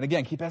 And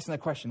again, keep asking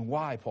that question,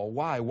 why, Paul?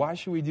 Why? Why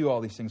should we do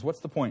all these things?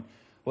 What's the point?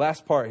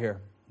 Last part here.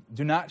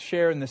 Do not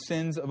share in the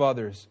sins of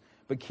others,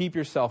 but keep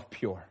yourself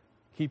pure.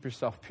 Keep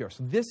yourself pure.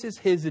 So this is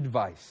his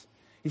advice.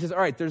 He says, all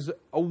right, there's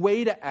a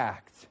way to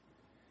act.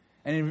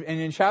 And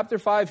in chapter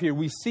 5 here,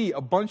 we see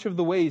a bunch of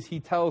the ways he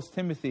tells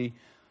Timothy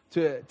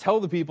to tell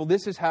the people,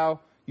 this is how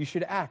you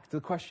should act. The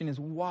question is,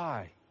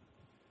 why?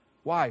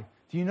 Why?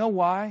 Do you know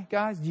why,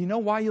 guys? Do you know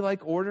why you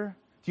like order?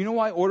 Do you know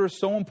why order is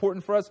so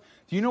important for us?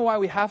 Do you know why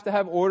we have to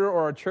have order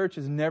or our church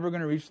is never going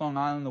to reach Long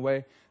Island the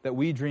way that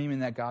we dream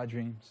and that God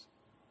dreams?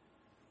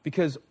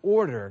 Because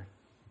order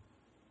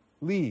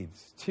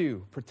leads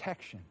to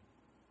protection.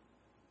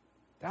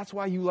 That's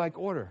why you like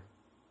order.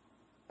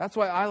 That's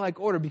why I like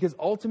order, because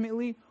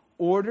ultimately,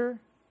 order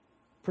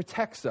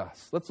protects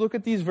us. Let's look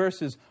at these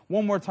verses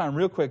one more time,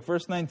 real quick.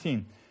 Verse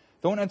 19.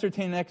 Don't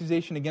entertain an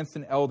accusation against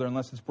an elder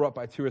unless it's brought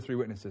by 2 or 3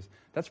 witnesses.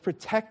 That's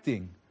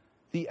protecting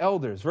the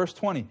elders. Verse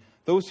 20.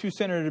 Those who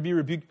sin are to be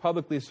rebuked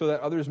publicly so that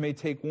others may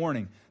take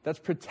warning. That's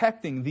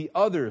protecting the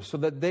others so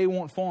that they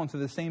won't fall into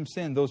the same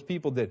sin those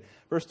people did.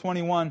 Verse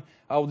 21,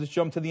 I will just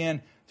jump to the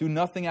end. Do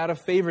nothing out of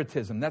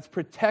favoritism. That's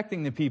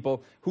protecting the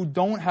people who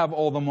don't have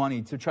all the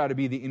money to try to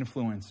be the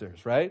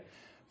influencers, right?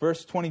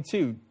 Verse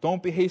 22,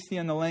 don't be hasty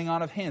in the laying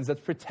on of hands.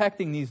 That's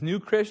protecting these new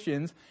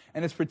Christians,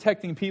 and it's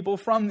protecting people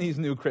from these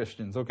new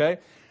Christians, okay?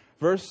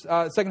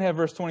 Second half,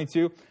 verse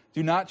 22,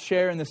 do not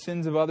share in the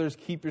sins of others,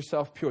 keep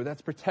yourself pure.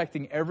 That's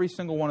protecting every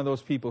single one of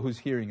those people who's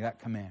hearing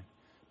that command.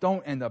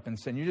 Don't end up in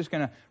sin. You're just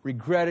going to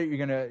regret it.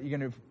 You're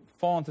going to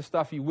fall into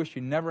stuff you wish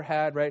you never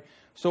had, right?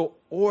 So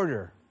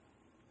order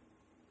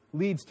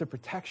leads to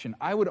protection.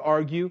 I would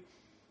argue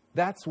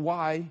that's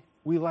why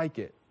we like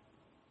it.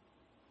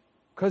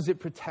 Because it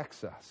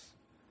protects us.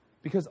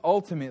 Because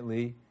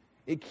ultimately,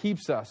 it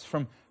keeps us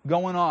from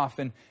going off.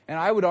 And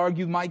I would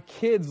argue my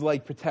kids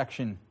like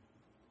protection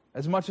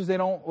as much as they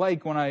don't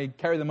like when I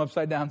carry them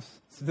upside down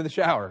to the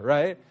shower,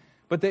 right?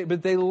 But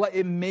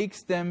it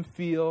makes them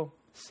feel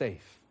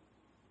safe.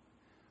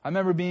 I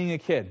remember being a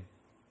kid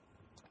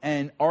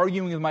and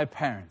arguing with my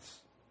parents,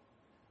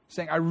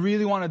 saying, I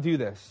really want to do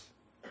this.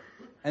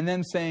 And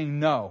then saying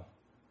no.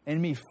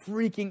 And me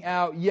freaking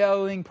out,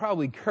 yelling,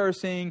 probably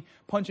cursing,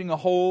 punching a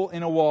hole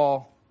in a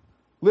wall,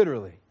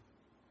 literally.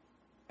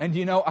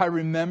 And I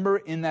remember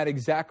in that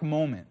exact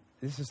moment,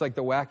 this is like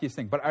the wackiest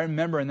thing, but I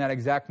remember in that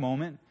exact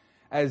moment,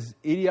 as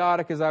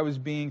idiotic as I was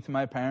being to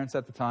my parents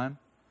at the time,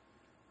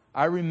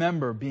 I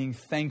remember being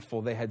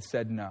thankful they had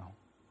said no.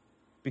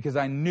 Because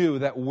I knew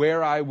that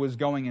where I was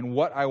going and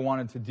what I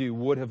wanted to do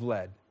would have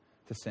led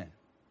to sin.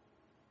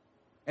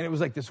 And it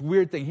was like this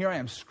weird thing. Here I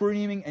am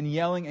screaming and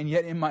yelling, and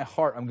yet in my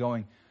heart I'm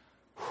going,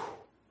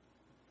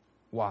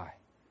 why?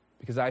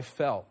 Because I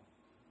felt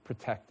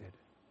protected.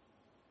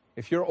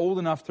 If you're old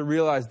enough to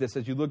realize this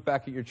as you look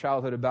back at your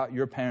childhood about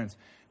your parents,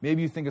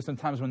 maybe you think of some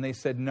times when they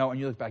said no, and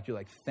you look back, you're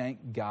like,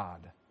 thank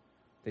God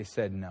they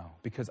said no,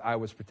 because I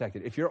was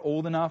protected. If you're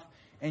old enough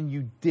and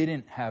you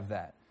didn't have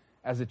that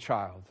as a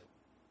child,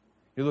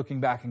 you're looking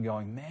back and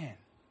going, man,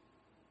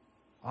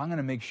 I'm going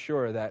to make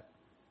sure that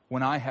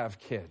when I have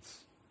kids,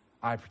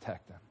 I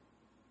protect them.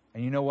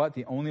 And you know what?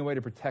 The only way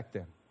to protect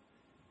them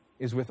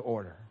is with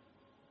order.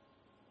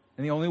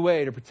 And the only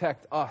way to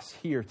protect us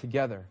here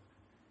together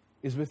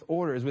is with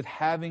order, is with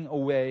having a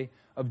way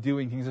of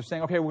doing things, of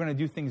saying, okay, we're going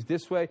to do things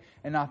this way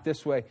and not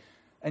this way.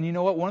 And you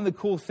know what? One of the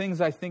cool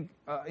things I think,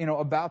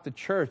 about the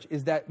church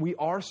is that we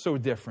are so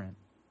different.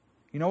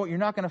 You know what? You're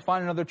not going to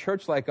find another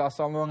church like us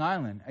on Long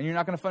Island. And you're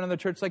not going to find another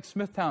church like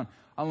Smithtown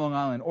on Long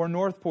Island, or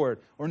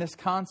Northport, or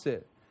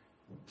Wisconsin,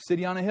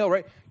 City on a Hill,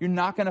 right? You're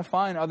not going to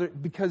find other,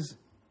 because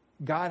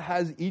God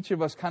has each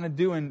of us kind of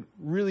doing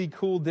really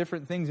cool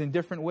different things in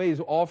different ways,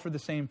 all for the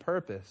same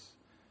purpose.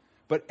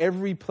 But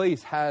every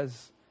place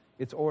has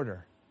its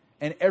order.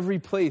 And every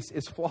place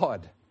is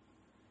flawed.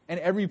 And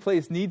every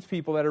place needs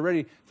people that are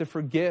ready to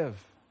forgive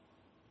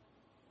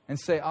and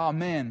say, oh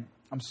man,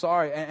 I'm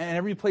sorry. And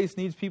every place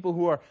needs people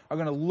who are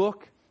going to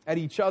look at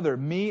each other,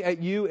 me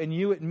at you and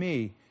you at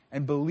me,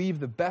 and believe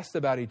the best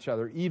about each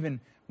other, even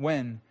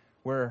when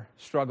we're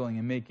struggling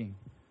and making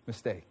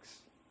mistakes.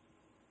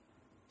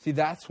 See,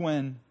 that's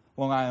when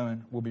Long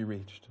Island will be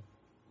reached.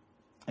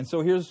 And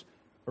so here's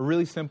a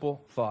really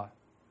simple thought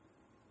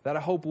that I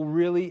hope will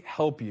really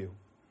help you,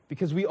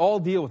 because we all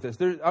deal with this.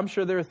 I'm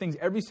sure there are things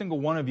every single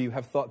one of you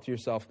have thought to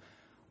yourself,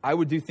 I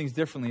would do things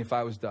differently if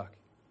I was Duck.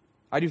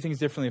 I do things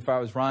differently if I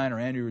was Ryan or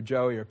Andrew or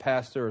Joey or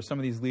Pastor or some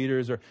of these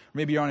leaders, or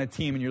maybe you're on a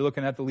team and you're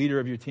looking at the leader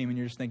of your team and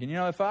you're just thinking,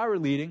 if I were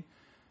leading,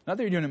 not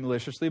that you're doing it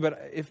maliciously,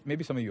 but if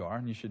maybe some of you are,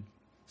 and you should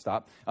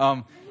stop.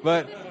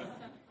 But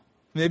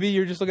maybe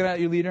you're just looking at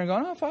your leader and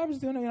going, if I was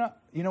doing it,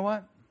 you know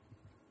what?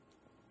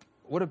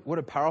 What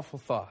a powerful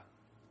thought.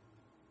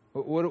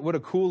 What a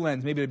cool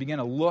lens, maybe to begin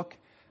to look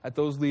at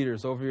those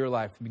leaders over your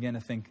life and begin to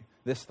think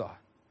this thought,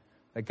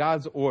 that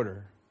God's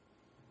order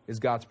is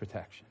God's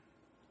protection.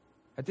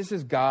 That this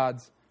is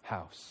God's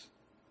house.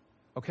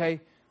 Okay?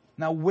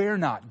 Now, we're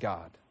not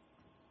God.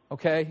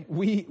 Okay?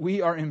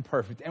 We are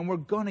imperfect, and we're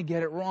going to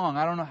get it wrong.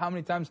 I don't know how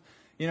many times,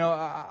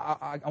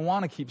 I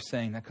want to keep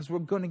saying that, because we're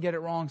going to get it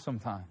wrong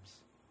sometimes.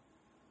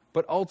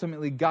 But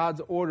ultimately,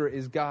 God's order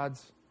is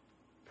God's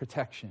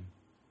protection.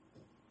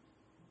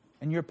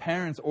 And your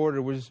parents'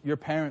 order was your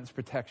parents'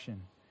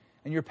 protection.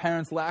 And your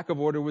parents' lack of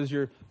order was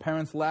your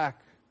parents'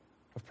 lack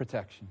of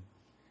protection.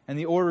 And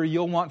the order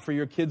you'll want for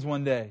your kids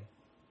one day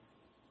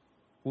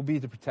will be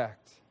to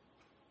protect.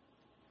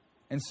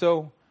 And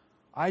so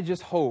I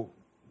just hope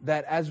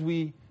that as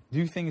we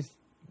do things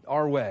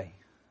our way,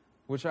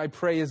 which I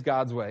pray is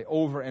God's way,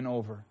 over and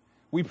over.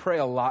 We pray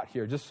a lot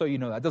here, just so you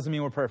know that. Doesn't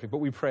mean we're perfect, but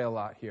we pray a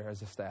lot here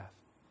as a staff.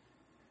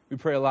 We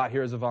pray a lot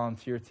here as a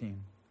volunteer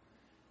team.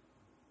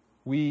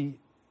 We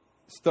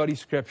study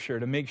Scripture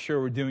to make sure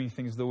we're doing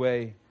things the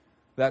way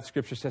that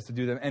Scripture says to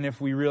do them. And if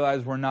we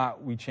realize we're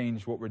not, we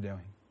change what we're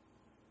doing.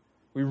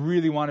 We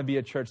really want to be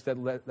a church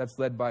that's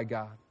led by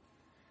God.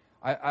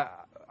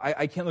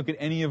 I can't look at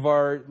any of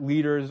our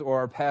leaders or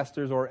our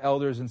pastors or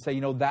elders and say,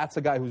 that's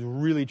a guy who's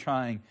really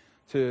trying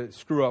to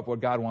screw up what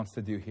God wants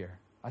to do here.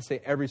 I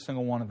say every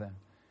single one of them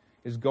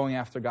is going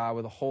after God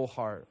with a whole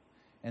heart,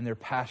 and they're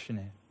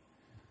passionate.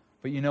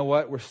 But you know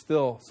what? We're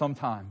still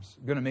sometimes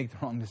going to make the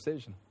wrong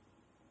decision.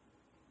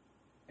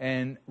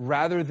 And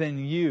rather than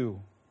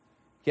you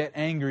get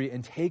angry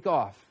and take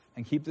off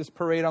and keep this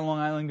parade on Long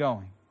Island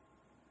going,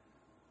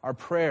 our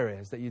prayer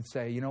is that you'd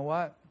say, you know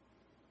what?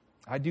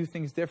 I do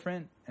things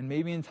different, and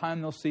maybe in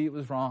time they'll see it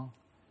was wrong.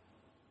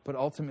 But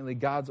ultimately,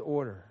 God's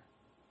order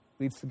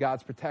leads to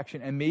God's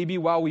protection. And maybe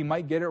while we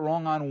might get it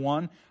wrong on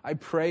one, I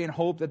pray and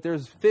hope that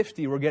there's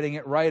 50 we're getting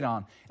it right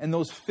on. And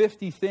those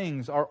 50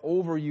 things are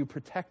over you,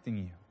 protecting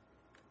you.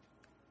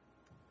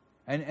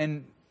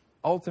 And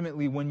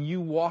ultimately, when you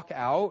walk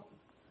out,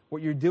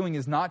 what you're doing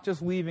is not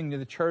just leaving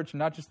the church,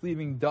 not just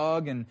leaving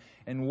Doug and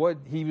what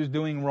he was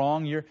doing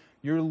wrong.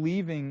 You're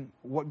leaving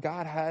what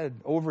God had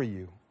over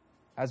you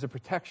as a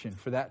protection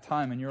for that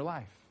time in your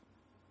life.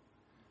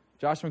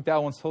 Josh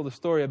McDowell once told a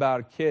story about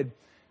a kid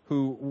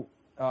who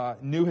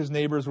knew his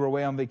neighbors were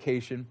away on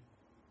vacation,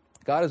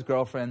 got his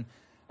girlfriend,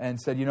 and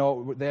said,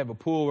 they have a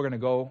pool, we're going to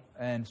go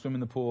and swim in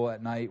the pool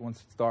at night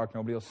once it's dark,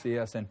 nobody will see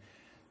us. And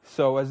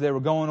so as they were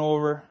going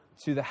over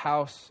to the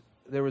house,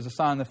 there was a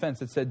sign on the fence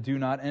that said, "Do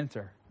not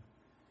enter."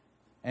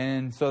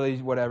 And so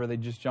they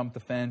just jumped the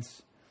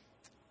fence,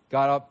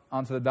 got up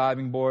onto the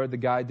diving board, the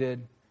guy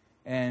did,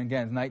 and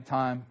again, it's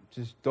nighttime,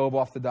 just dove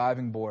off the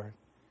diving board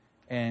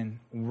and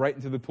right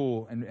into the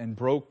pool and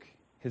broke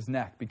his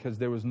neck because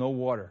there was no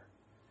water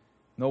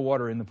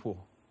in the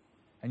pool.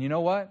 And you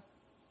know what?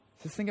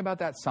 Just think about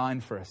that sign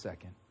for a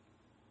second.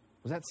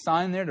 Was that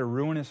sign there to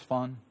ruin his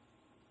fun?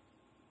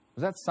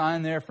 Was that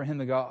sign there for him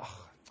to go,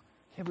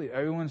 I can't believe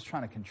everyone's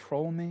trying to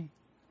control me?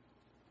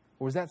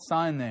 Or was that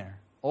sign there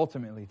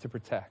ultimately to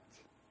protect?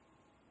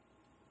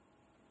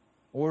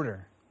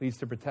 Order leads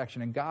to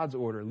protection, and God's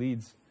order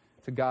leads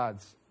to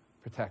God's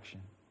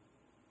protection.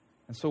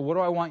 And so what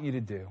do I want you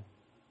to do?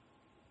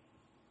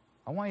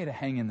 I want you to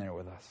hang in there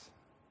with us.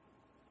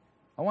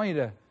 I want you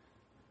to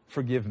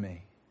forgive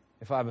me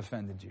if I've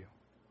offended you.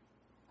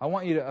 I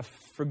want you to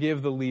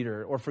forgive the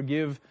leader or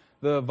forgive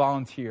the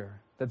volunteer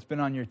that's been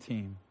on your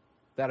team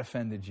that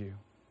offended you.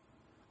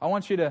 I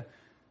want you to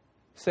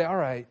say, all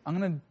right, I'm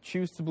going to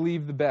choose to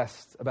believe the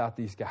best about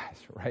these guys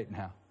right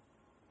now.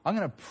 I'm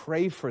going to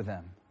pray for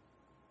them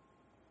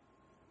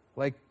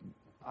like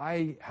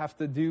I have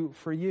to do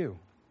for you,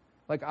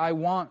 like I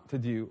want to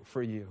do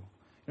for you.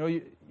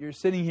 You're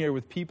sitting here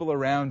with people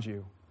around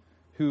you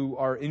who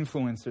are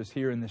influencers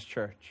here in this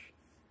church.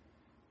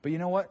 But you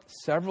know what?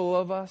 Several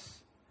of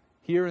us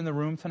here in the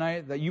room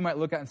tonight that you might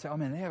look at and say, oh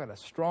man, they have got a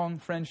strong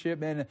friendship,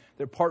 man.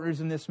 They're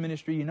partners in this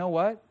ministry. You know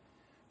what?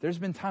 There's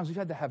been times we've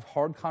had to have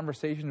hard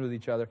conversations with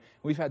each other.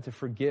 We've had to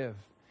forgive.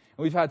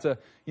 And we've had to,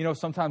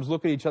 sometimes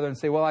look at each other and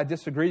say, well, I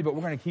disagree, but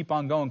we're going to keep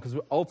on going because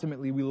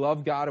ultimately we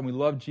love God and we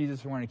love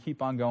Jesus, and we're going to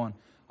keep on going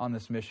on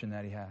this mission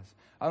that he has.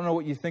 I don't know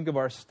what you think of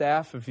our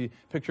staff. If you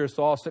picture us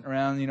all sitting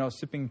around,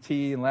 sipping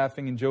tea and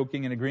laughing and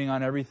joking and agreeing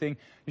on everything,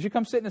 you should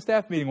come sit in a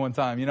staff meeting one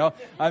time,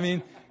 I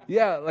mean,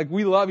 yeah, like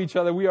we love each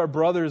other. We are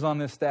brothers on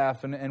this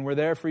staff, and we're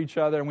there for each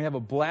other, and we have a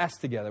blast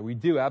together. We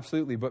do,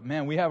 absolutely. But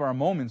man, we have our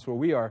moments where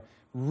we are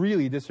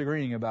really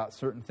disagreeing about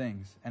certain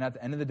things. And at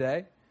the end of the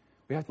day,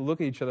 we have to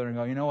look at each other and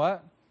go, you know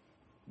what?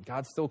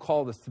 God still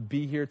called us to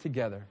be here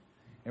together.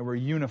 And we're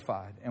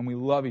unified, and we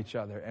love each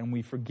other, and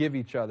we forgive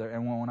each other.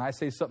 And when I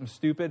say something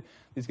stupid,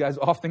 these guys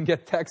often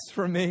get texts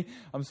from me.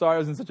 I'm sorry I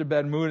was in such a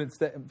bad mood at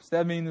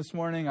staff meeting this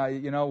morning.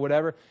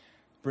 Whatever.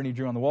 Brittany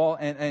drew on the wall.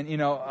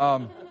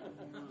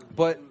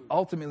 But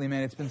ultimately,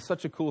 man, it's been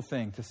such a cool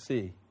thing to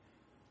see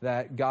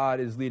that God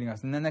is leading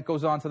us. And then that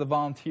goes on to the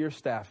volunteer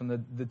staff and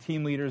the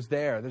team leaders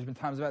there. There's been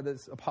times I've had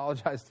to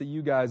apologize to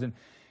you guys. And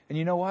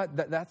you know what?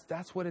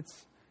 That's what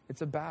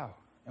it's about.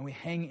 And we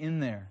hang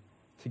in there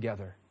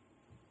together.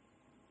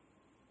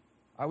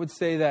 I would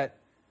say that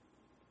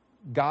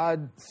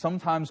God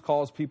sometimes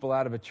calls people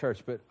out of a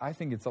church, but I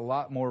think it's a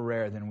lot more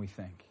rare than we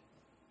think.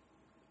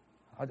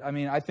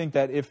 I think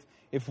that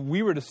if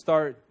we were to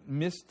start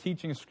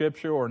misteaching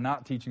Scripture or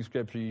not teaching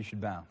Scripture, you should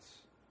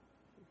bounce.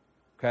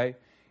 Okay?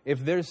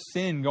 If there's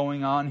sin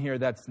going on here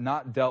that's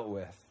not dealt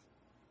with,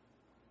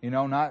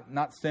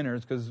 not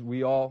sinners, because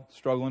we all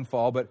struggle and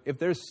fall, but if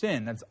there's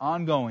sin that's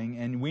ongoing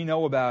and we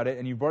know about it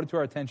and you brought it to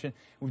our attention,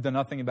 we've done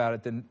nothing about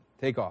it, then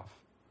take off.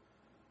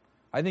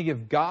 I think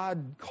if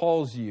God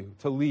calls you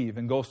to leave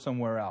and go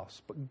somewhere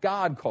else, but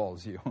God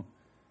calls you,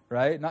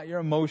 right? Not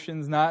your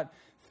emotions, not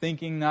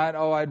thinking, not,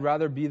 I'd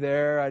rather be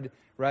there,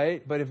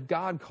 right? But if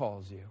God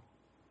calls you.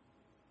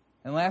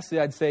 And lastly,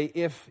 I'd say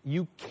if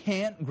you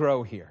can't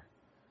grow here.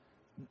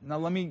 Now,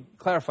 let me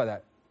clarify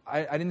that.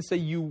 I didn't say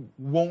you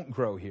won't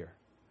grow here.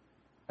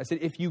 I said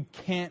if you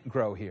can't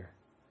grow here.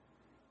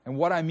 And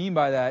what I mean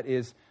by that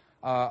is,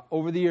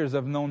 over the years,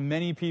 I've known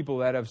many people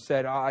that have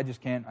said, I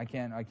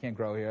can't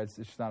grow here. It's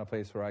just not a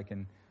place where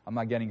I'm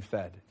not getting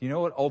fed. Do you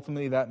know what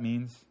ultimately that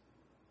means?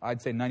 I'd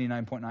say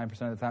 99.9%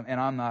 of the time, and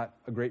I'm not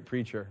a great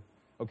preacher,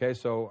 okay?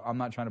 So I'm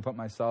not trying to put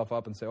myself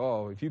up and say,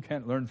 if you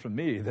can't learn from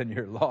me, then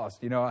you're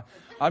lost.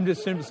 I'm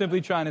just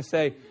simply trying to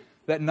say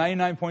that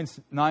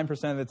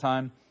 99.9% of the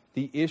time,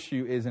 the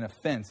issue is an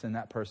offense in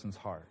that person's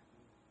heart.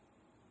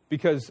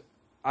 Because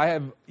I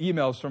have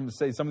emails from,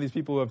 say, some of these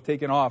people who have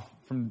taken off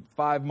from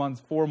 5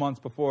 months, 4 months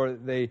before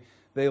they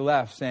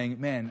left saying,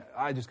 man,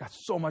 I just got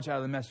so much out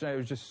of the message. It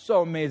was just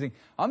so amazing.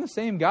 I'm the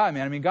same guy,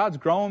 man. I mean, God's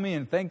growing me,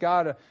 and thank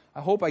God,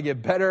 I hope I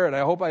get better, and I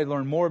hope I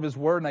learn more of His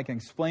Word, and I can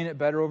explain it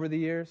better over the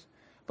years.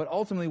 But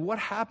ultimately, what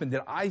happened?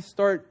 Did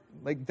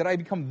I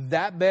become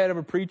that bad of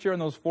a preacher in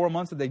those 4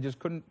 months that they just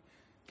couldn't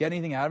get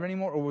anything out of it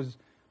anymore? Or was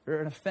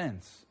there an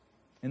offense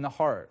in the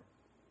heart?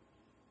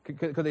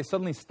 Could they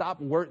suddenly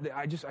stop work?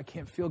 I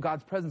can't feel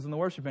God's presence in the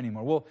worship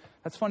anymore. Well,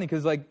 that's funny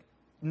because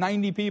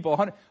 90 people,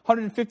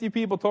 150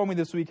 people told me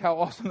this week how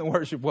awesome the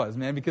worship was,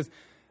 man, because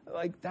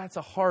that's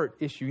a heart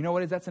issue. You know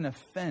what it is? That's an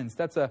offense.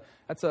 That's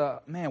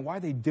a man, why are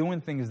they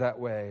doing things that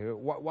way?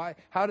 Why?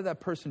 How did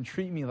that person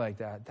treat me like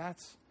that?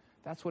 That's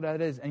what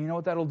that is. And you know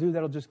what that'll do?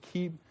 That'll just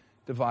keep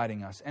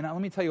dividing us. And let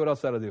me tell you what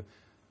else that'll do.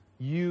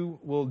 You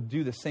will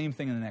do the same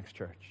thing in the next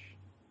church.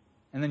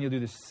 And then you'll do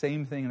the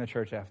same thing in the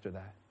church after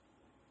that.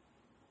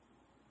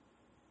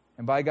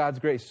 And by God's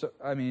grace,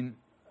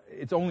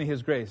 it's only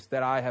His grace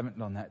that I haven't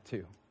done that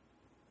too.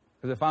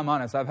 Because if I'm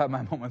honest, I've had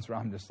my moments where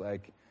I'm just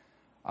like,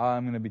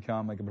 I'm going to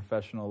become like a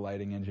professional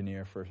lighting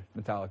engineer for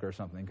Metallica or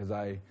something,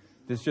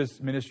 because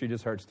ministry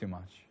just hurts too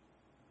much.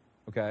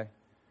 Okay?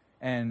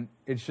 And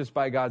it's just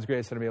by God's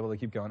grace that I'm able to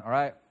keep going. All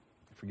right,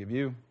 I forgive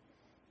you.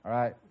 All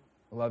right,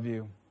 I love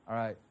you. All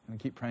right, I'm going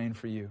to keep praying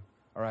for you.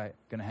 All right,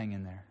 going to hang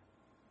in there.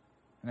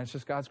 And it's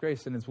just God's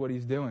grace, and it's what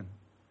He's doing.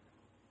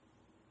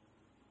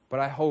 But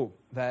I hope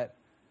that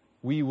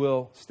we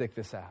will stick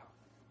this out.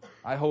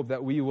 I hope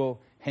that we will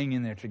hang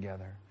in there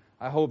together.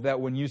 I hope that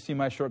when you see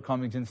my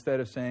shortcomings, instead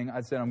of saying,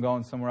 I'm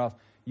going somewhere else,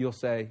 you'll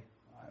say,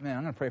 man,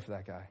 I'm going to pray for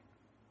that guy.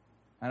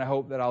 And I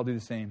hope that I'll do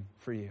the same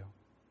for you.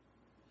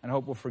 And I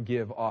hope we'll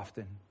forgive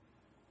often.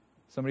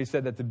 Somebody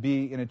said that to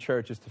be in a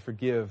church is to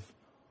forgive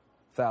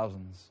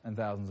thousands and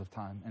thousands of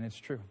times. And it's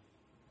true.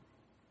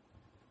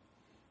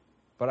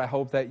 But I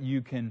hope that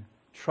you can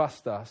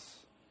trust us.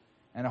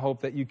 And I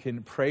hope that you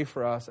can pray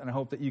for us. And I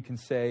hope that you can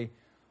say,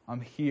 I'm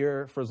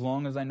here for as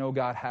long as I know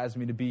God has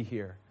me to be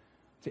here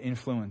to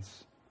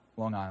influence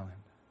Long Island.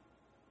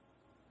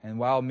 And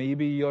while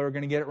maybe you're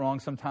going to get it wrong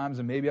sometimes,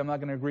 and maybe I'm not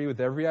going to agree with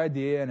every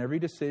idea and every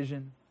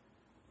decision,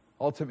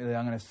 ultimately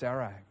I'm going to say, all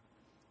right,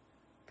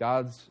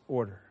 God's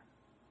order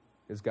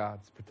is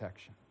God's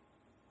protection.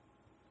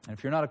 And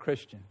if you're not a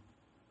Christian,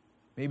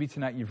 maybe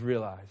tonight you've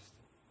realized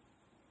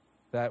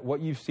that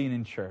what you've seen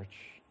in church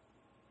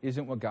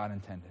isn't what God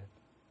intended.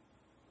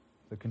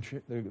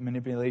 The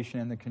manipulation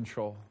and the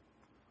control,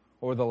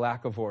 or the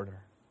lack of order,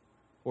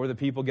 or the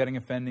people getting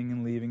offended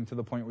and leaving to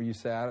the point where you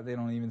say, they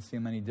don't even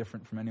seem any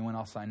different from anyone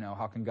else I know.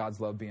 How can God's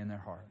love be in their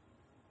heart?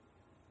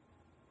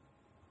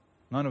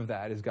 None of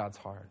that is God's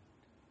heart.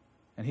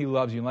 And he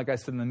loves you. And like I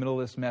said in the middle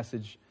of this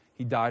message,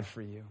 he died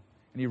for you.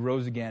 And he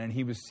rose again. And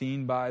he was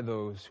seen by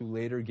those who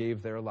later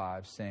gave their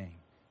lives, saying,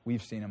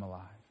 we've seen him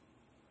alive.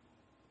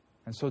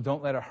 And so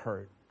don't let it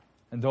hurt.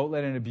 And don't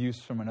let an abuse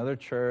from another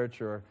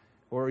church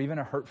or even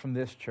a hurt from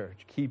this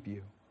church keep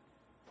you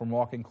from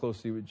walking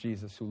closely with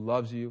Jesus, who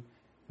loves you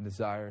and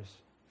desires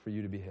for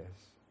you to be his.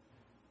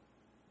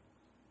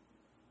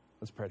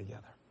 Let's pray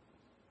together.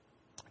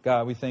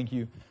 God, we thank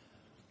you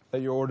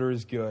that your order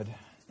is good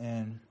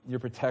and your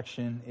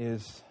protection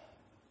is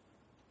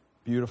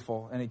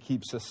beautiful, and it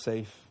keeps us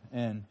safe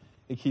and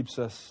it keeps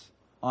us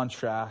on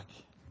track.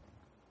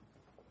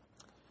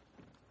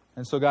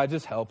 And so, God,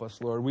 just help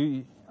us, Lord.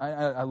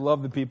 I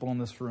love the people in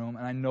this room,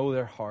 and I know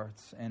their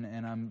hearts, and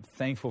I'm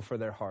thankful for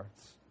their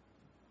hearts.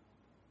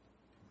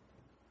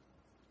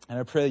 And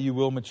I pray that you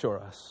will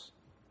mature us.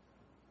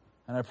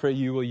 And I pray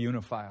you will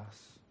unify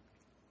us.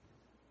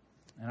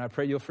 And I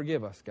pray you'll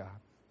forgive us, God,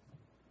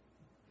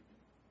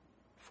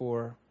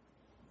 for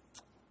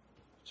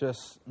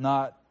just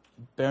not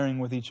bearing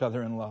with each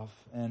other in love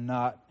and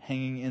not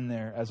hanging in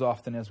there as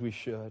often as we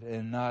should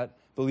and not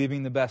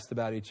believing the best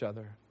about each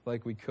other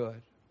like we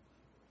could.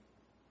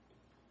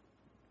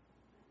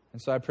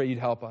 And so I pray you'd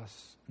help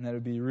us, and that it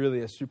would be really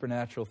a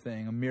supernatural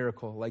thing, a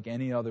miracle like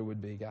any other would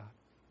be, God.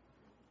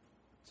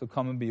 So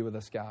come and be with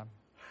us, God.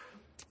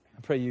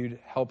 I pray you'd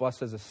help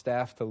us as a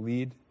staff to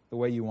lead the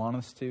way you want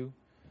us to.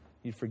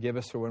 You'd forgive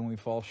us for when we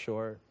fall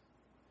short.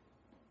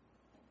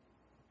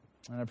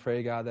 And I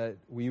pray, God, that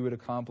we would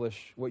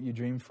accomplish what you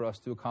dreamed for us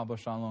to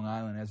accomplish on Long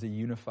Island as a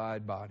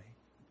unified body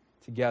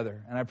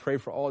together. And I pray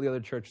for all the other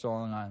churches on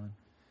Long Island,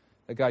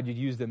 that, God, you'd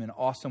use them in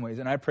awesome ways.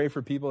 And I pray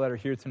for people that are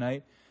here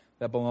tonight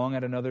that belong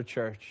at another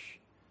church,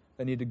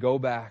 that need to go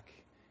back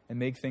and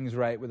make things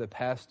right with a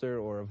pastor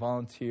or a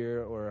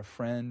volunteer or a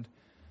friend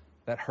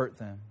that hurt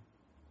them,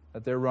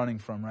 that they're running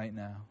from right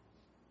now.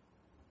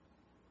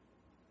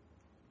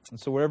 And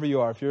so wherever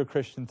you are, if you're a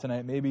Christian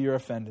tonight, maybe you're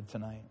offended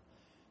tonight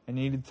and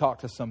you need to talk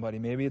to somebody.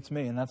 Maybe it's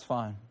me, and that's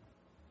fine.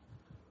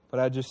 But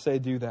I just say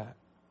do that.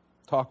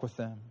 Talk with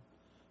them.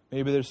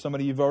 Maybe there's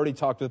somebody you've already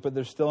talked with, but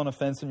there's still an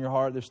offense in your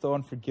heart. There's still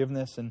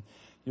unforgiveness, and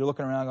you're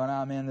looking around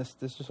going, man, this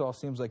just all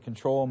seems like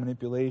control,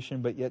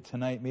 manipulation. But yet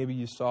tonight, maybe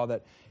you saw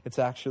that it's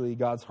actually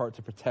God's heart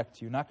to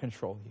protect you, not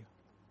control you.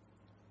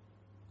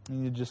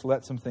 You need to just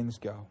let some things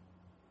go.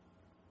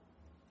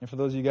 And for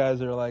those of you guys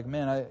that are like,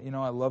 man,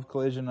 I love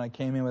Collision, and I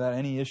came in without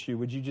any issue,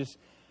 would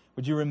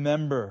you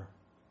remember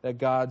that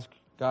God's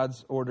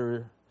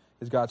order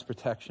is God's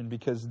protection?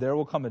 Because there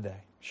will come a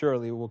day,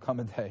 surely will come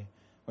a day,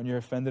 when you're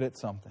offended at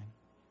something.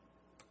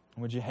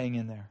 And would you hang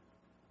in there?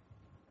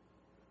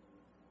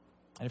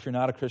 And if you're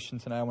not a Christian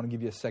tonight, I want to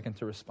give you a second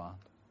to respond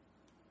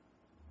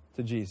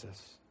to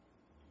Jesus.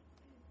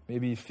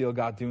 Maybe you feel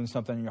God doing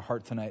something in your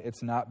heart tonight.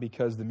 It's not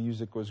because the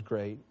music was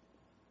great.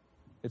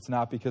 It's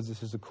not because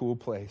this is a cool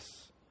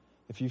place.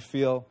 If you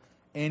feel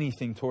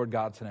anything toward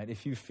God tonight,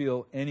 if you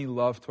feel any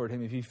love toward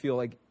him, if you feel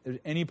like there's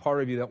any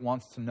part of you that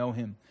wants to know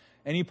him,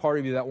 any part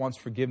of you that wants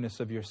forgiveness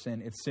of your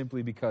sin, it's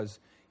simply because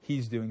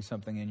he's doing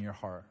something in your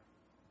heart.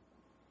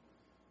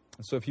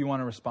 And so if you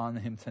want to respond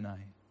to him tonight,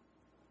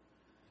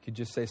 you could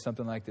just say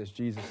something like this: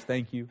 Jesus,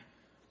 thank you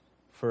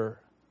for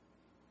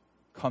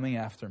coming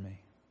after me,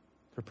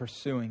 for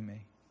pursuing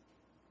me,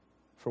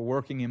 for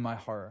working in my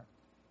heart,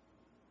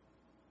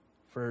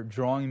 for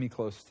drawing me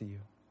close to you.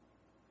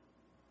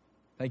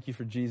 Thank you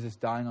for Jesus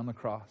dying on the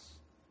cross,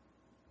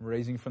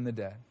 raising from the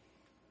dead.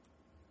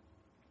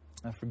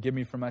 And forgive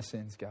me for my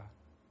sins, God.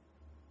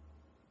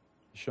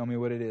 Show me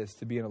what it is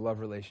to be in a love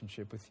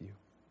relationship with you.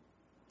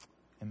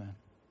 Amen.